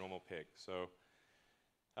indistinguishable from a normal pig. So,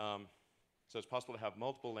 so it's possible to have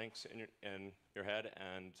multiple links in your head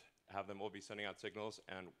and have them all be sending out signals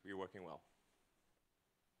and be working well.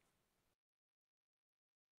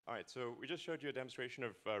 All right, so we just showed you a demonstration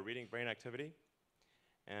of reading brain activity,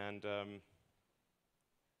 and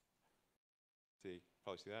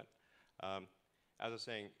probably see that. As I was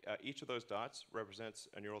saying, each of those dots represents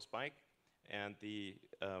a neural spike, and the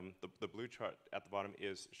blue chart at the bottom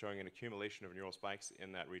is showing an accumulation of neural spikes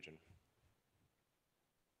in that region.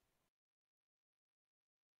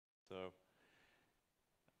 So,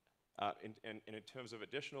 in terms of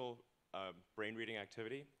additional brain reading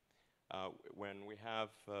activity, when we have,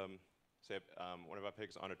 say, one of our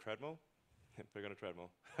pigs on a treadmill, pig on a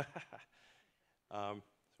treadmill. It's a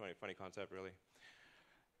funny concept, really.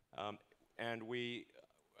 And we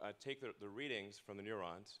take the readings from the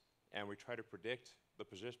neurons, and we try to predict the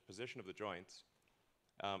position of the joints.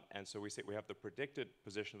 And so we have the predicted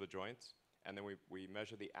position of the joints, and then we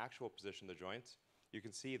measure the actual position of the joints. You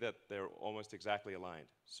can see that they're almost exactly aligned.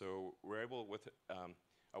 So we're able, with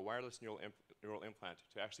a wireless neural implant,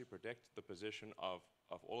 to actually predict the position of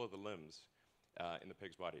all of the limbs in the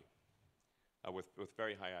pig's body with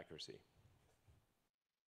very high accuracy.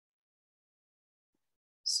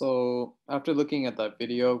 So after looking at that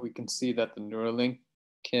video, we can see that the Neuralink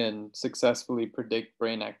can successfully predict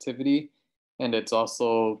brain activity, and it's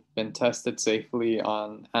also been tested safely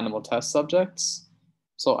on animal test subjects.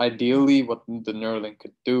 So ideally, what the Neuralink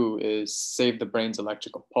could do is save the brain's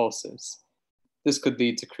electrical pulses. This could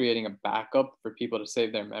lead to creating a backup for people to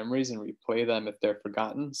save their memories and replay them if they're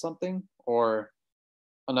forgotten something. Or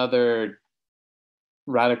another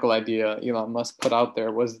radical idea Elon Musk put out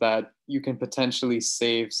there was that you can potentially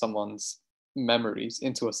save someone's memories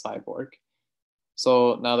into a cyborg.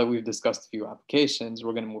 So now that we've discussed a few applications,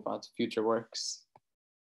 we're going to move on to future works.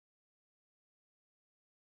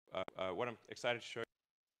 What I'm excited to show you.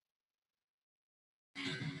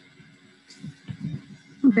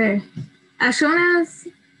 Okay, as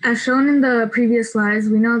shown in the previous slides,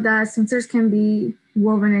 we know that sensors can be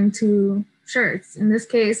woven into shirts. In this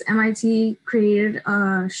case, MIT created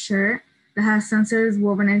a shirt that has sensors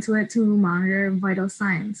woven into it to monitor vital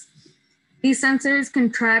signs. These sensors can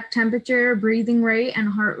track temperature, breathing rate, and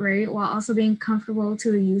heart rate while also being comfortable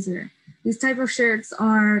to the user. These type of shirts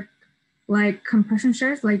are like compression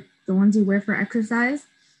shirts, like the ones you wear for exercise.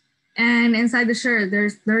 And inside the shirt,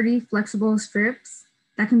 there's 30 flexible strips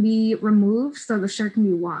that can be removed so the shirt can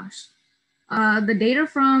be washed. The data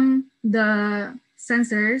from the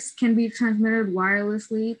sensors can be transmitted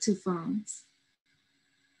wirelessly to phones.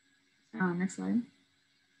 Next slide.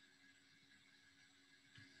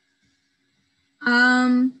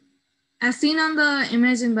 As seen on the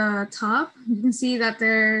image in the top, you can see that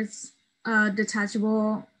there's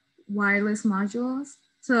detachable wireless modules.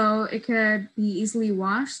 So it could be easily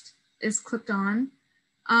washed. It's clipped on.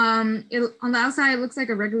 On the outside, it looks like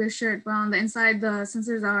a regular shirt, but on the inside, the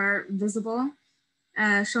sensors are visible,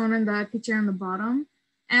 as shown in the picture on the bottom.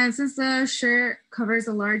 And since the shirt covers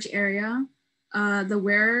a large area, the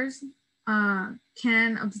wearers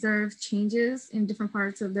can observe changes in different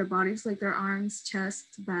parts of their bodies, like their arms, chest,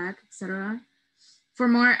 back, etc., for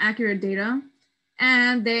more accurate data.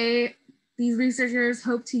 And these researchers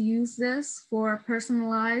hope to use this for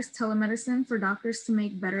personalized telemedicine for doctors to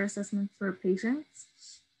make better assessments for patients.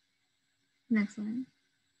 Next slide.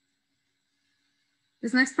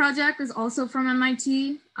 This next project is also from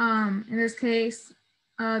MIT. In this case,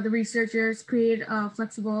 the researchers created a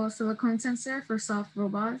flexible silicone sensor for soft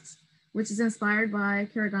robots, which is inspired by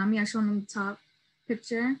Karigami, as shown on the top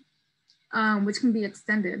picture, which can be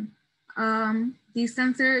extended. These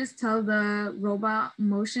sensors tell the robot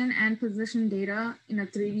motion and position data in a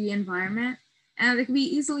 3D environment, and they can be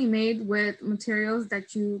easily made with materials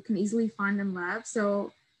that you can easily find in labs.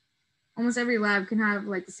 So almost every lab can have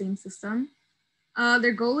like the same system.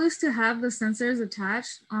 Their goal is to have the sensors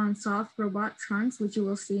attached on soft robot trunks, which you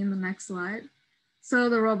will see in the next slide. So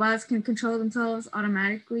the robots can control themselves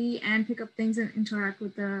automatically and pick up things and interact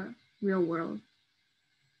with the real world.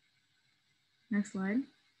 Next slide.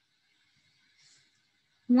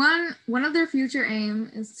 One of their future aim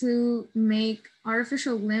is to make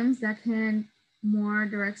artificial limbs that can more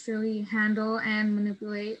directly handle and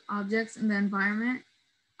manipulate objects in the environment.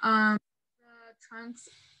 The trunks,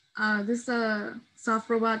 this is the soft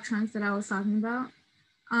robot trunks that I was talking about.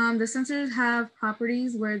 The sensors have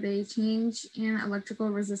properties where they change in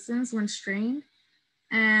electrical resistance when strained,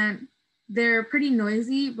 and They're pretty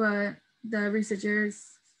noisy, but the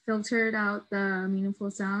researchers filtered out the meaningful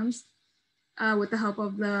sounds with the help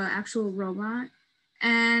of the actual robot.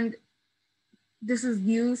 And this is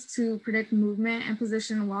used to predict movement and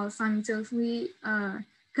position while simultaneously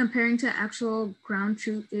comparing to actual ground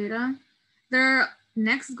truth data. Their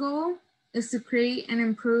next goal is to create and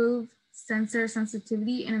improve sensor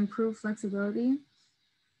sensitivity and improve flexibility.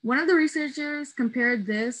 One of the researchers compared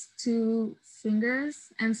this to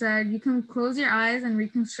fingers and said, you can close your eyes and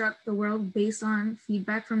reconstruct the world based on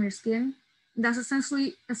feedback from your skin. And that's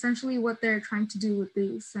essentially what they're trying to do with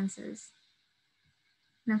these sensors.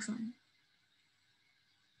 Next one.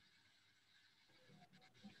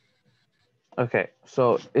 Okay,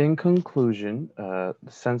 so in conclusion, the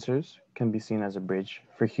sensors can be seen as a bridge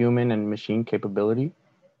for human and machine capability,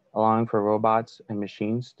 allowing for robots and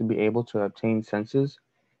machines to be able to obtain senses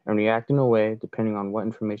and react in a way depending on what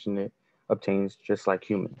information it obtains, just like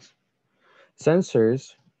humans.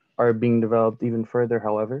 Sensors are being developed even further,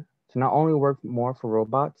 however, to not only work more for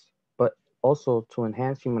robots, but also to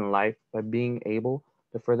enhance human life by being able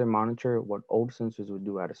to further monitor what old sensors would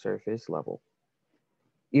do at a surface level.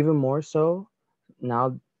 Even more so,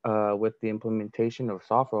 now with the implementation of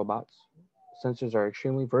soft robots, sensors are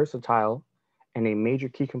extremely versatile and a major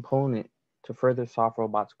key component to further soft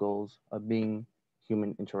robots' goals of being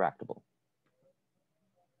human interactable.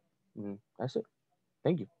 And that's it.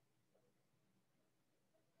 Thank you.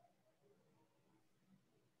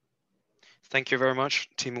 Thank you very much,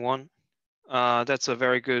 Team 1. That's a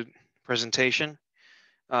very good presentation.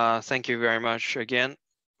 Thank you very much again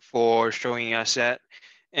for showing us that.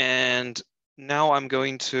 And now I'm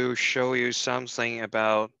going to show you something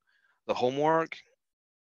about the homework.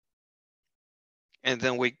 And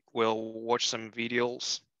then we will watch some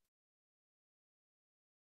videos.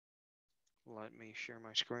 Let me share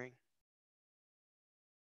my screen.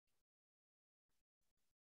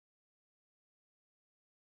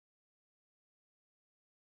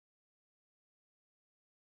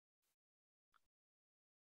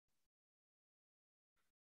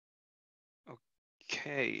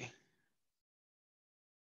 Okay.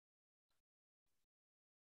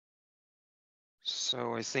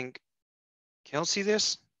 So I think, can you see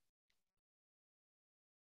this?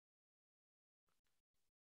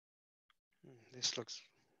 This looks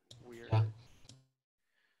weird. Yeah.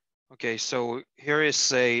 Okay, so here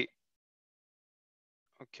is a,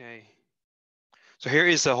 okay. So here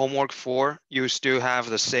is the homework 4. You still have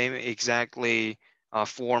the same exactly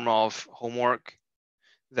form of homework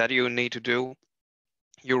that you need to do.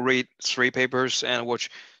 You read 3 papers and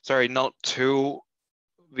watch, sorry, not 2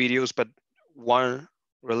 videos, but 1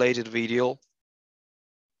 related video.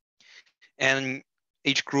 And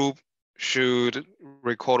each group should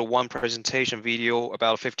record 1 presentation video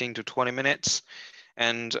about 15 to 20 minutes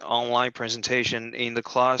and online presentation in the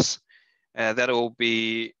class. That will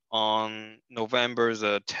be on November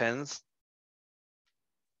the 10th.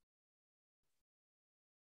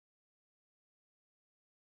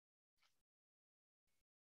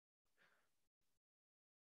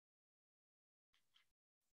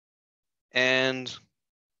 And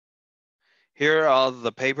here are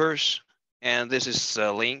the papers, and this is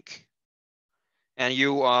the link. And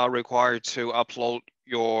you are required to upload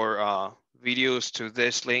your videos to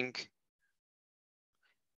this link.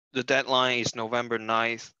 The deadline is November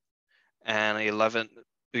 9th and 11th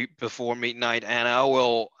before midnight, and I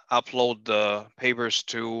will upload the papers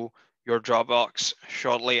to your Dropbox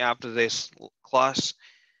shortly after this class.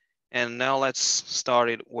 And now let's start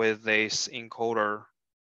it with this encoder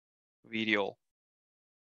video.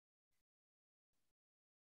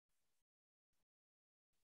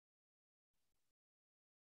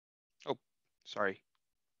 Oh, sorry.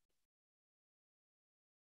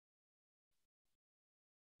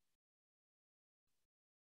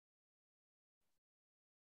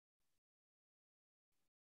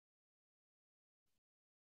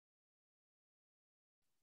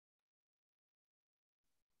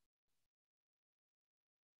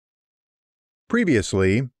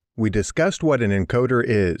 Previously, we discussed what an encoder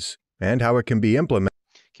is and how it can be implemented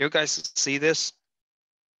Can you guys see this?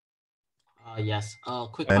 Yes.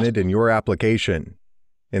 Quick question. in your application.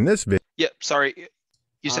 In this video, Yeah, sorry.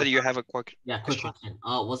 You said you have a quick quick question.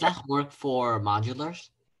 Was that homework for modulars?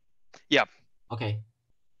 Yeah. Okay.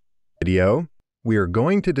 we are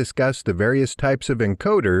going to discuss the various types of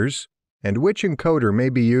encoders and which encoder may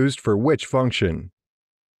be used for which function.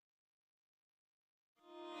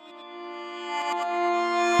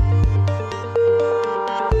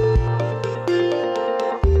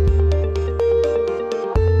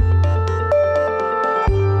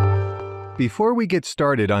 Before we get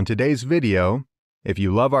started on today's video, If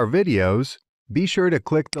you love our videos, be sure to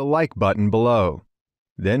click the like button below.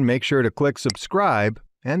 Then make sure to click subscribe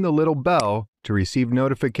and the little bell to receive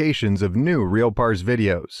notifications of new RealParse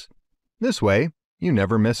videos. This way, you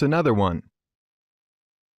never miss another one.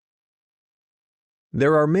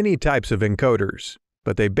 There are many types of encoders,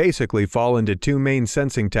 but they basically fall into two main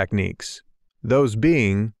sensing techniques, those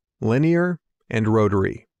being linear and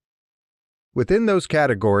rotary. Within those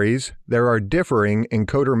categories, there are differing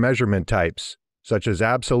encoder measurement types, such as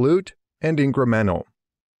absolute and incremental.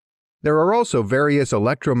 There are also various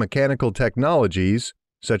electromechanical technologies,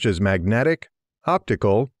 such as magnetic,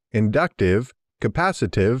 optical, inductive,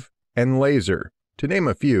 capacitive, and laser, to name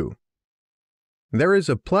a few. There is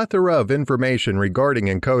a plethora of information regarding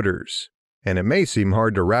encoders, and it may seem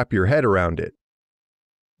hard to wrap your head around it.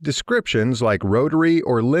 Descriptions like rotary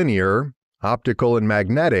or linear, optical and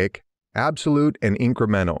magnetic, absolute and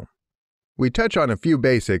incremental. We touch on a few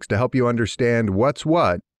basics to help you understand what's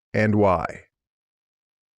what and why.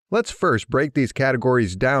 Let's first break these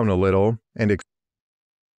categories down a little and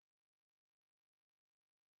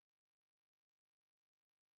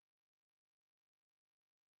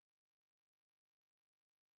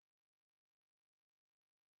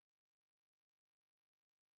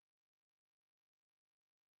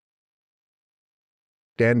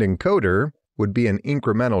encoder would be an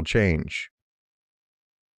incremental change.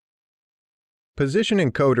 Position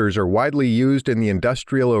encoders are widely used in the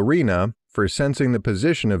industrial arena for sensing the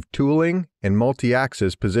position of tooling and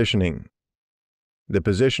multi-axis positioning. The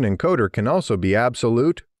position encoder can also be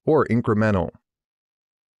absolute or incremental.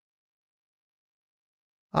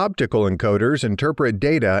 Optical encoders interpret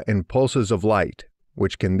data in pulses of light,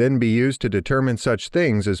 which can then be used to determine such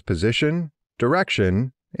things as position,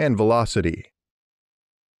 direction, and velocity.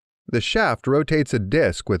 The shaft rotates a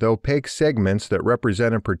disc with opaque segments that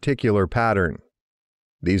represent a particular pattern.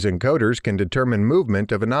 These encoders can determine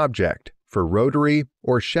movement of an object for rotary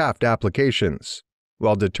or shaft applications,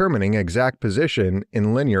 while determining exact position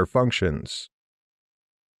in linear functions.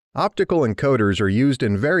 Optical encoders are used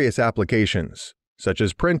in various applications, such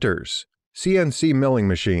as printers, CNC milling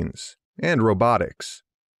machines, and robotics.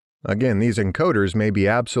 Again, these encoders may be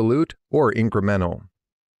absolute or incremental.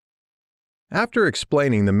 After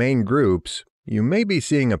explaining the main groups, you may be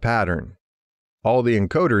seeing a pattern. All the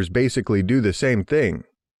encoders basically do the same thing,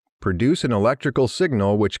 produce an electrical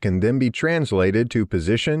signal which can then be translated to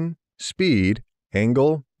position, speed,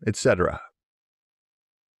 angle, etc.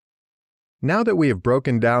 Now that we have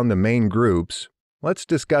broken down the main groups, let's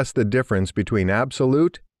discuss the difference between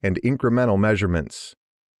absolute and incremental measurements.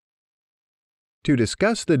 To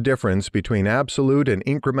discuss the difference between absolute and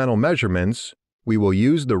incremental measurements, we will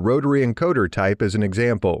use the rotary encoder type as an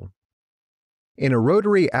example. In a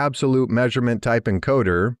rotary absolute measurement type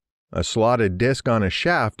encoder, a slotted disc on a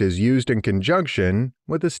shaft is used in conjunction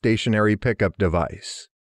with a stationary pickup device.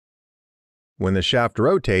 When the shaft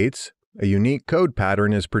rotates, a unique code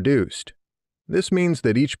pattern is produced. This means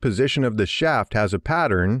that each position of the shaft has a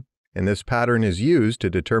pattern, and this pattern is used to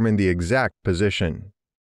determine the exact position.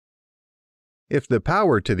 If the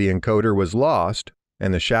power to the encoder was lost,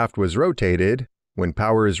 and the shaft was rotated, when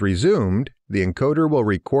power is resumed, the encoder will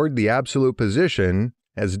record the absolute position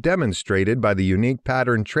as demonstrated by the unique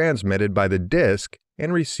pattern transmitted by the disc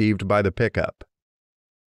and received by the pickup.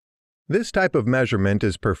 This type of measurement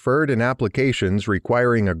is preferred in applications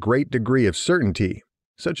requiring a great degree of certainty,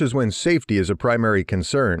 such as when safety is a primary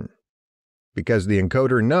concern, because the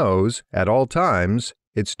encoder knows, at all times,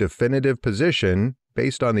 its definitive position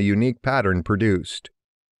based on the unique pattern produced.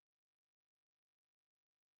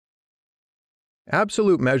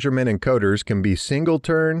 Absolute measurement encoders can be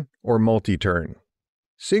single-turn or multi-turn.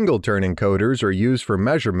 Single-turn encoders are used for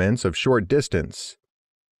measurements of short distance,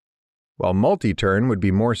 while multi-turn would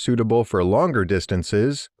be more suitable for longer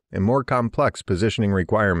distances and more complex positioning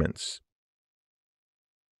requirements.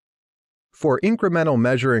 For incremental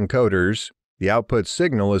measure encoders, the output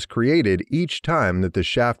signal is created each time that the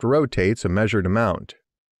shaft rotates a measured amount.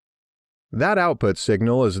 That output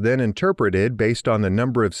signal is then interpreted based on the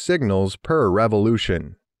number of signals per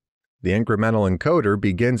revolution. The incremental encoder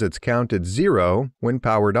begins its count at 0 when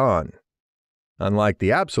powered on. Unlike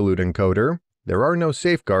the absolute encoder, there are no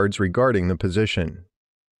safeguards regarding the position.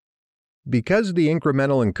 Because the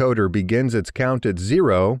incremental encoder begins its count at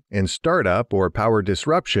 0 in startup or power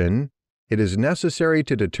disruption, it is necessary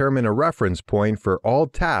to determine a reference point for all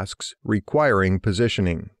tasks requiring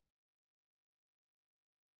positioning.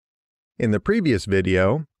 In the previous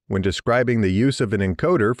video, when describing the use of an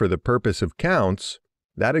encoder for the purpose of counts,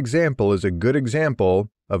 that example is a good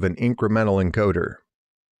example of an incremental encoder.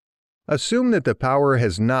 Assume that the power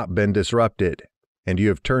has not been disrupted, and you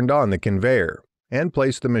have turned on the conveyor, and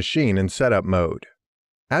place the machine in setup mode.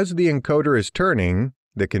 As the encoder is turning,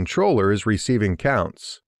 the controller is receiving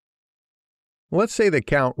counts. Let's say the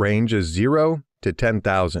count range is 0 to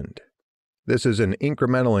 10,000. This is an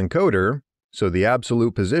incremental encoder, so the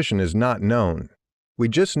absolute position is not known. We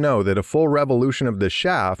just know that a full revolution of the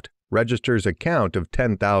shaft registers a count of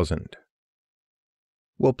 10,000.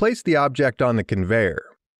 We'll place the object on the conveyor,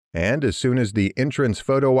 and as soon as the entrance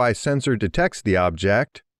photo eye sensor detects the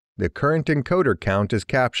object, the current encoder count is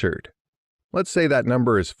captured. Let's say that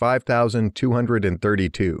number is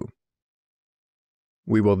 5,232.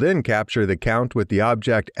 We will then capture the count with the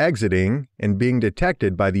object exiting and being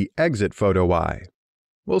detected by the exit photo eye.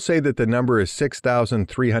 We'll say that the number is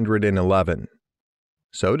 6,311.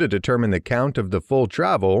 So to determine the count of the full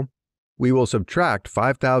travel, we will subtract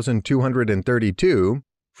 5,232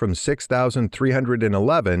 from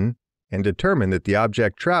 6,311 and determine that the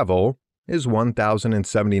object travel is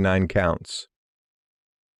 1,079 counts.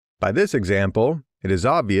 By this example, it is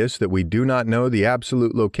obvious that we do not know the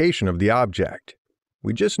absolute location of the object.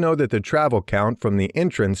 We just know that the travel count from the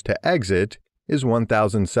entrance to exit is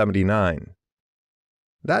 1,079.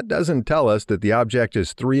 That doesn't tell us that the object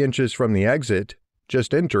is 3 inches from the exit,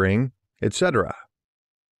 just entering, etc.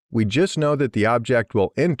 We just know that the object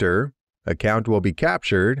will enter, a count will be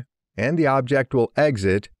captured, and the object will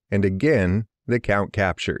exit, and again, the count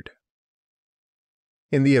captured.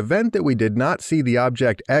 In the event that we did not see the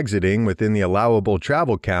object exiting within the allowable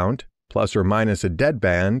travel count, plus or minus a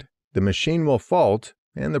deadband, the machine will fault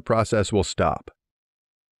and the process will stop.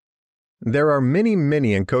 There are many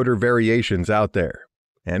encoder variations out there,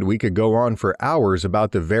 and we could go on for hours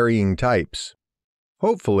about the varying types.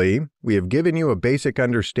 Hopefully, we have given you a basic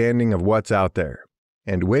understanding of what's out there,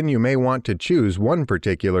 and when you may want to choose one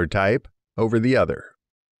particular type over the other.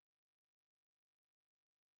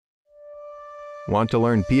 Want to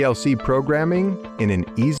learn PLC programming in an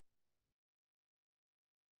easy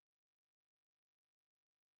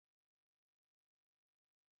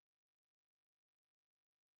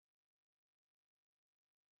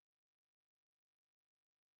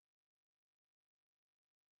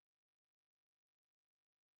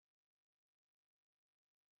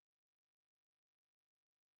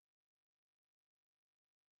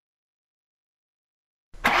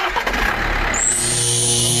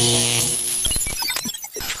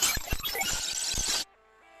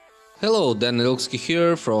Hello, Dan Nelksky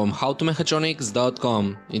here from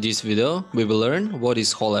howtomechantronics.com. In this video, we will learn what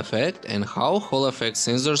is Hall effect and how Hall effect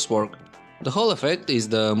sensors work. The Hall effect is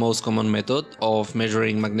the most common method of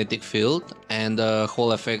measuring magnetic field, and the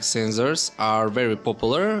Hall effect sensors are very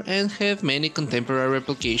popular and have many contemporary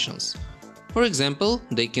applications. For example,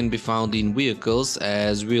 they can be found in vehicles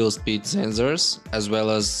as wheel speed sensors, as well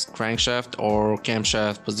as crankshaft or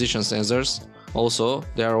camshaft position sensors. Also,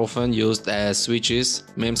 they are often used as switches,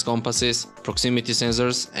 MEMS compasses, proximity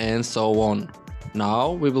sensors, and so on.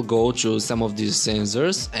 Now we will go through some of these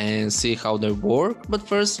sensors and see how they work, but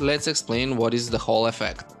first let's explain what is the Hall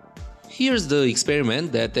effect. Here's the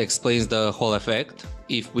experiment that explains the Hall effect.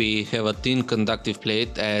 If we have a thin conductive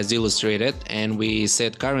plate as illustrated and we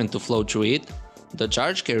set current to flow through it, the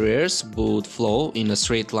charge carriers would flow in a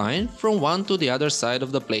straight line from one to the other side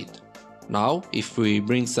of the plate. Now, if we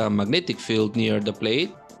bring some magnetic field near the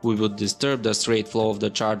plate, we would disturb the straight flow of the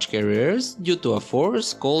charge carriers due to a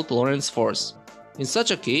force called Lorentz force. In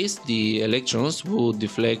such a case, the electrons would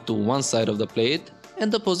deflect to one side of the plate and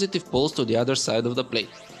the positive poles to the other side of the plate.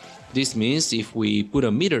 This means if we put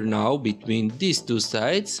a meter now between these two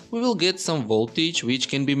sides, we will get some voltage which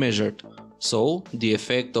can be measured. So, the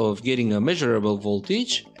effect of getting a measurable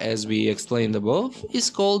voltage, as we explained above, is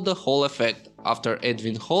called the Hall effect, after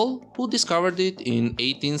Edwin Hall, who discovered it in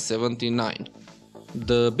 1879.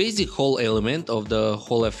 The basic Hall element of the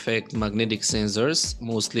Hall effect magnetic sensors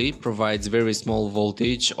mostly provides very small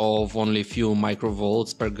voltage of only few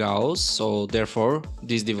microvolts per Gauss, so therefore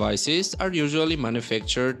these devices are usually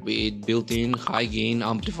manufactured with built-in high-gain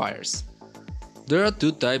amplifiers. There are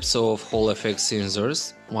two types of Hall effect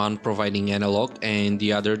sensors, one providing analog and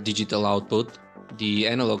the other digital output. The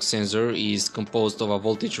analog sensor is composed of a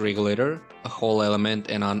voltage regulator, a Hall element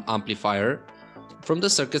and an amplifier. From the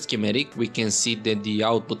circuit schematic we can see that the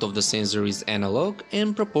output of the sensor is analog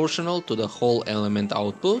and proportional to the Hall element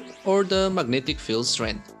output or the magnetic field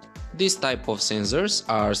strength. These type of sensors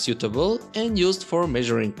are suitable and used for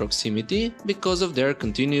measuring proximity because of their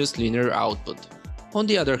continuous linear output. On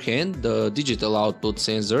the other hand, the digital output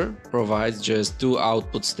sensor provides just two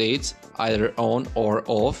output states, either on or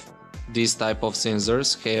off. These type of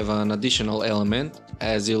sensors have an additional element,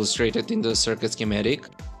 as illustrated in the circuit schematic.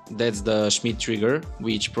 That's the Schmidt trigger,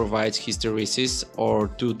 which provides hysteresis or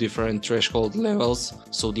two different threshold levels,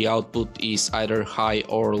 so the output is either high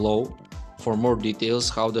or low. For more details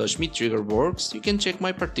how the Schmidt trigger works, you can check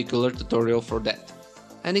my particular tutorial for that.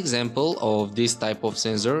 An example of this type of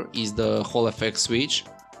sensor is the Hall effect switch.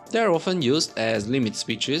 They are often used as limit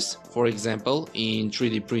switches, for example in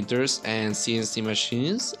 3D printers and CNC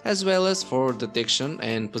machines, as well as for detection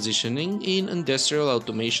and positioning in industrial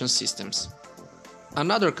automation systems.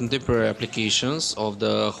 Another contemporary applications of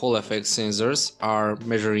the Hall effect sensors are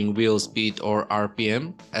measuring wheel speed or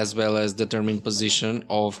RPM, as well as determining position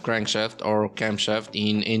of crankshaft or camshaft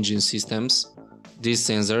in engine systems. These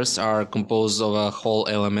sensors are composed of a Hall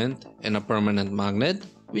element and a permanent magnet,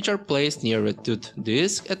 which are placed near a tooth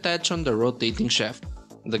disc attached on the rotating shaft.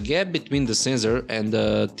 The gap between the sensor and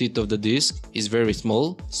the teeth of the disc is very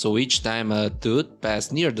small, so each time a tooth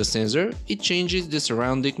passes near the sensor, it changes the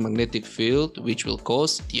surrounding magnetic field, which will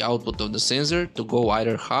cause the output of the sensor to go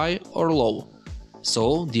either high or low.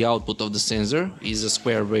 So the output of the sensor is a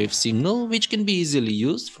square wave signal, which can be easily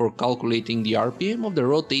used for calculating the RPM of the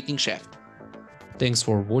rotating shaft. Thanks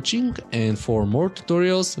for watching, and for more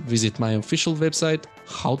tutorials visit my official website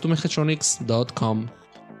howtomechantronics.com.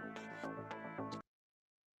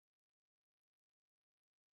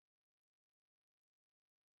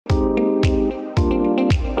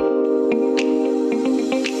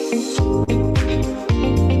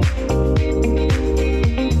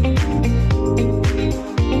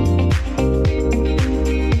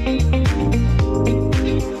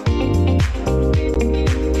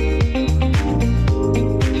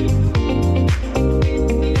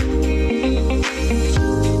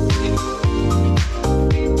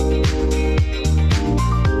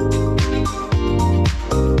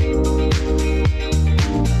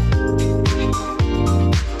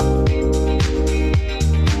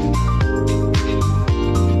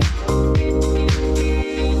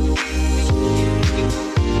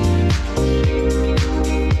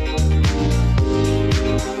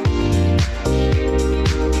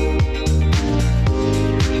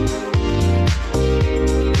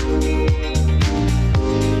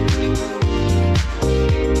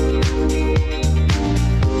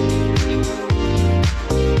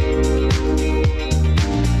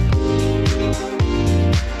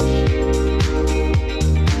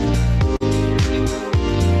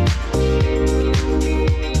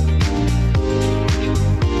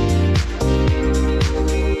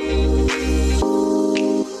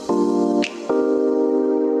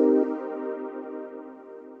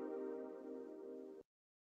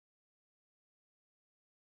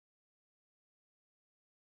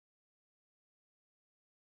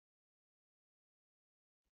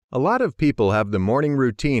 A lot of people have the morning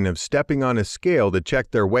routine of stepping on a scale to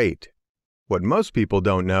check their weight. What most people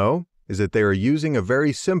don't know is that they are using a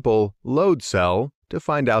very simple load cell to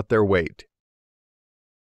find out their weight.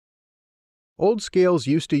 Old scales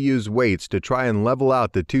used to use weights to try and level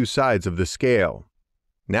out the two sides of the scale.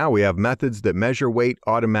 Now we have methods that measure weight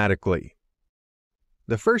automatically.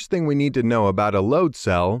 The first thing we need to know about a load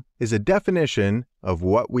cell is a definition of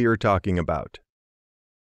what we are talking about.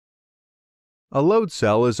 A load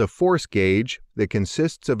cell is a force gauge that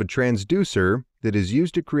consists of a transducer that is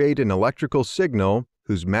used to create an electrical signal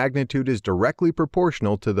whose magnitude is directly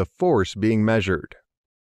proportional to the force being measured.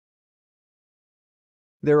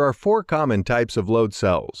 There are four common types of load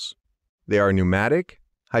cells. They are pneumatic,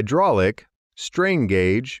 hydraulic, strain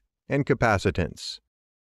gauge, and capacitance.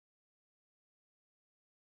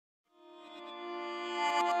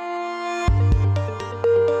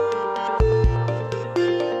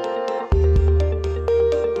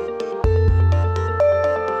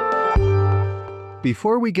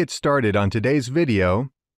 Before we get started on today's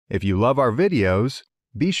video, if you love our videos,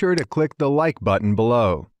 be sure to click the like button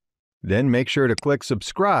below. Then make sure to click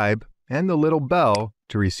subscribe and the little bell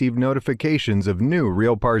to receive notifications of new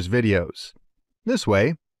RealPars videos. This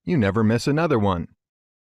way, you never miss another one.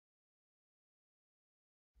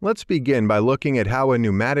 Let's begin by looking at how a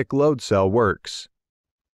pneumatic load cell works.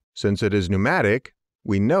 Since it is pneumatic,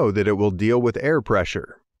 we know that it will deal with air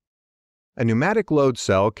pressure. A pneumatic load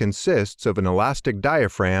cell consists of an elastic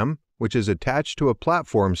diaphragm which is attached to a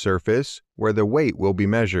platform surface where the weight will be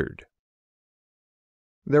measured.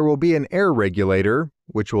 There will be an air regulator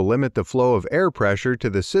which will limit the flow of air pressure to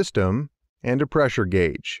the system and a pressure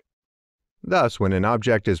gauge. Thus, when an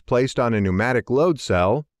object is placed on a pneumatic load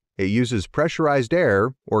cell, it uses pressurized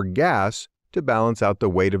air or gas to balance out the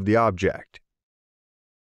weight of the object.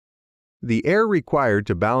 The air required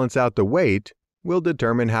to balance out the weight will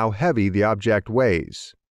determine how heavy the object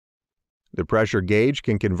weighs. The pressure gauge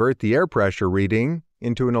can convert the air pressure reading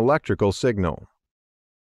into an electrical signal.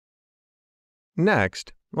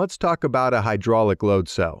 Next, let's talk about a hydraulic load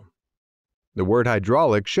cell. The word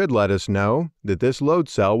hydraulic should let us know that this load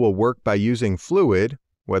cell will work by using fluid,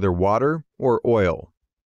 whether water or oil.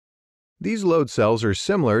 These load cells are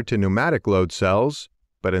similar to pneumatic load cells,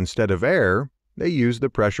 but instead of air, they use the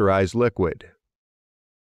pressurized liquid.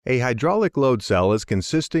 A hydraulic load cell is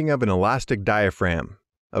consisting of an elastic diaphragm,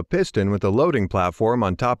 a piston with a loading platform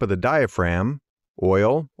on top of the diaphragm,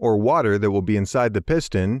 oil or water that will be inside the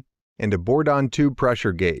piston, and a bored-on tube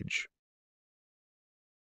pressure gauge.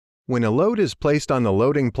 When a load is placed on the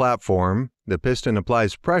loading platform, the piston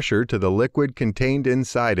applies pressure to the liquid contained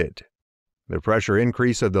inside it. The pressure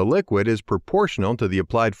increase of the liquid is proportional to the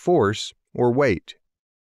applied force or weight.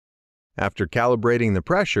 After calibrating the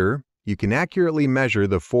pressure, you can accurately measure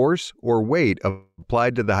the force or weight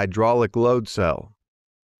applied to the hydraulic load cell.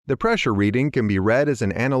 The pressure reading can be read as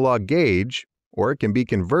an analog gauge, or it can be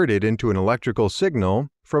converted into an electrical signal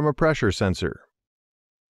from a pressure sensor.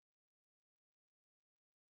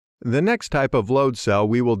 The next type of load cell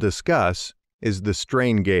we will discuss is the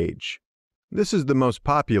strain gauge. This is the most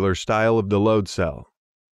popular style of the load cell.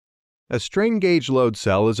 A strain gauge load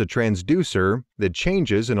cell is a transducer that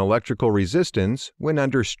changes in electrical resistance when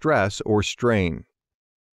under stress or strain.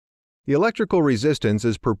 The electrical resistance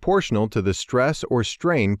is proportional to the stress or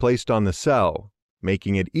strain placed on the cell,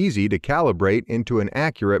 making it easy to calibrate into an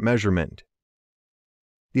accurate measurement.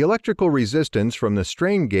 The electrical resistance from the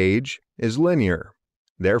strain gauge is linear,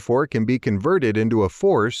 therefore it can be converted into a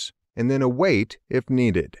force and then a weight if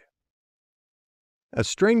needed. A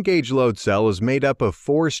strain gauge load cell is made up of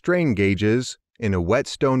 4 strain gauges in a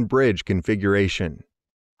whetstone bridge configuration.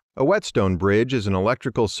 A whetstone bridge is an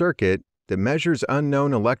electrical circuit that measures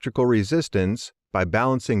unknown electrical resistance by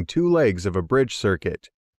balancing 2 legs of a bridge circuit.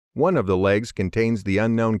 One of the legs contains the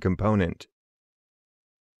unknown component.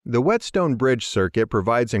 The whetstone bridge circuit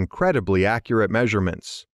provides incredibly accurate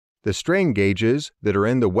measurements. The strain gauges that are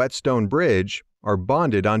in the whetstone bridge are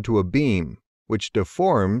bonded onto a beam, which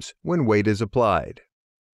deforms when weight is applied.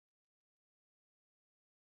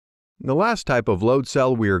 The last type of load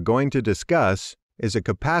cell we are going to discuss is a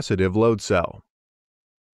capacitive load cell.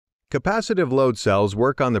 Capacitive load cells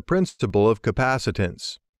work on the principle of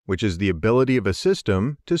capacitance, which is the ability of a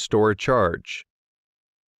system to store a charge.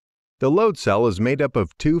 The load cell is made up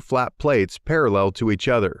of 2 flat plates parallel to each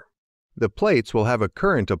other. The plates will have a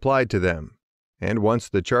current applied to them, and once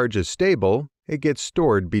the charge is stable, it gets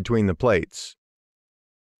stored between the plates.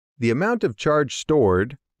 The amount of charge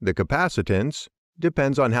stored, the capacitance,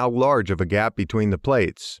 depends on how large of a gap between the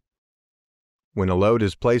plates. When a load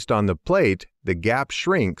is placed on the plate, the gap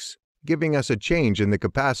shrinks, giving us a change in the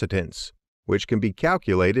capacitance, which can be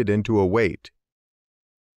calculated into a weight.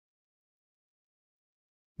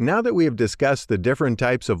 Now that we have discussed the different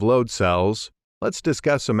types of load cells, let's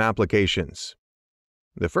discuss some applications.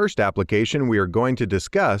 The first application we are going to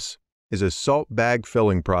discuss is a salt bag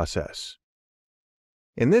filling process.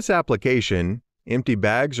 In this application, empty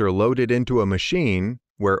bags are loaded into a machine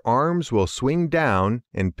where arms will swing down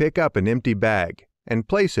and pick up an empty bag and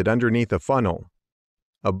place it underneath a funnel.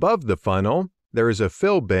 Above the funnel, there is a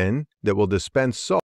fill bin that will dispense salt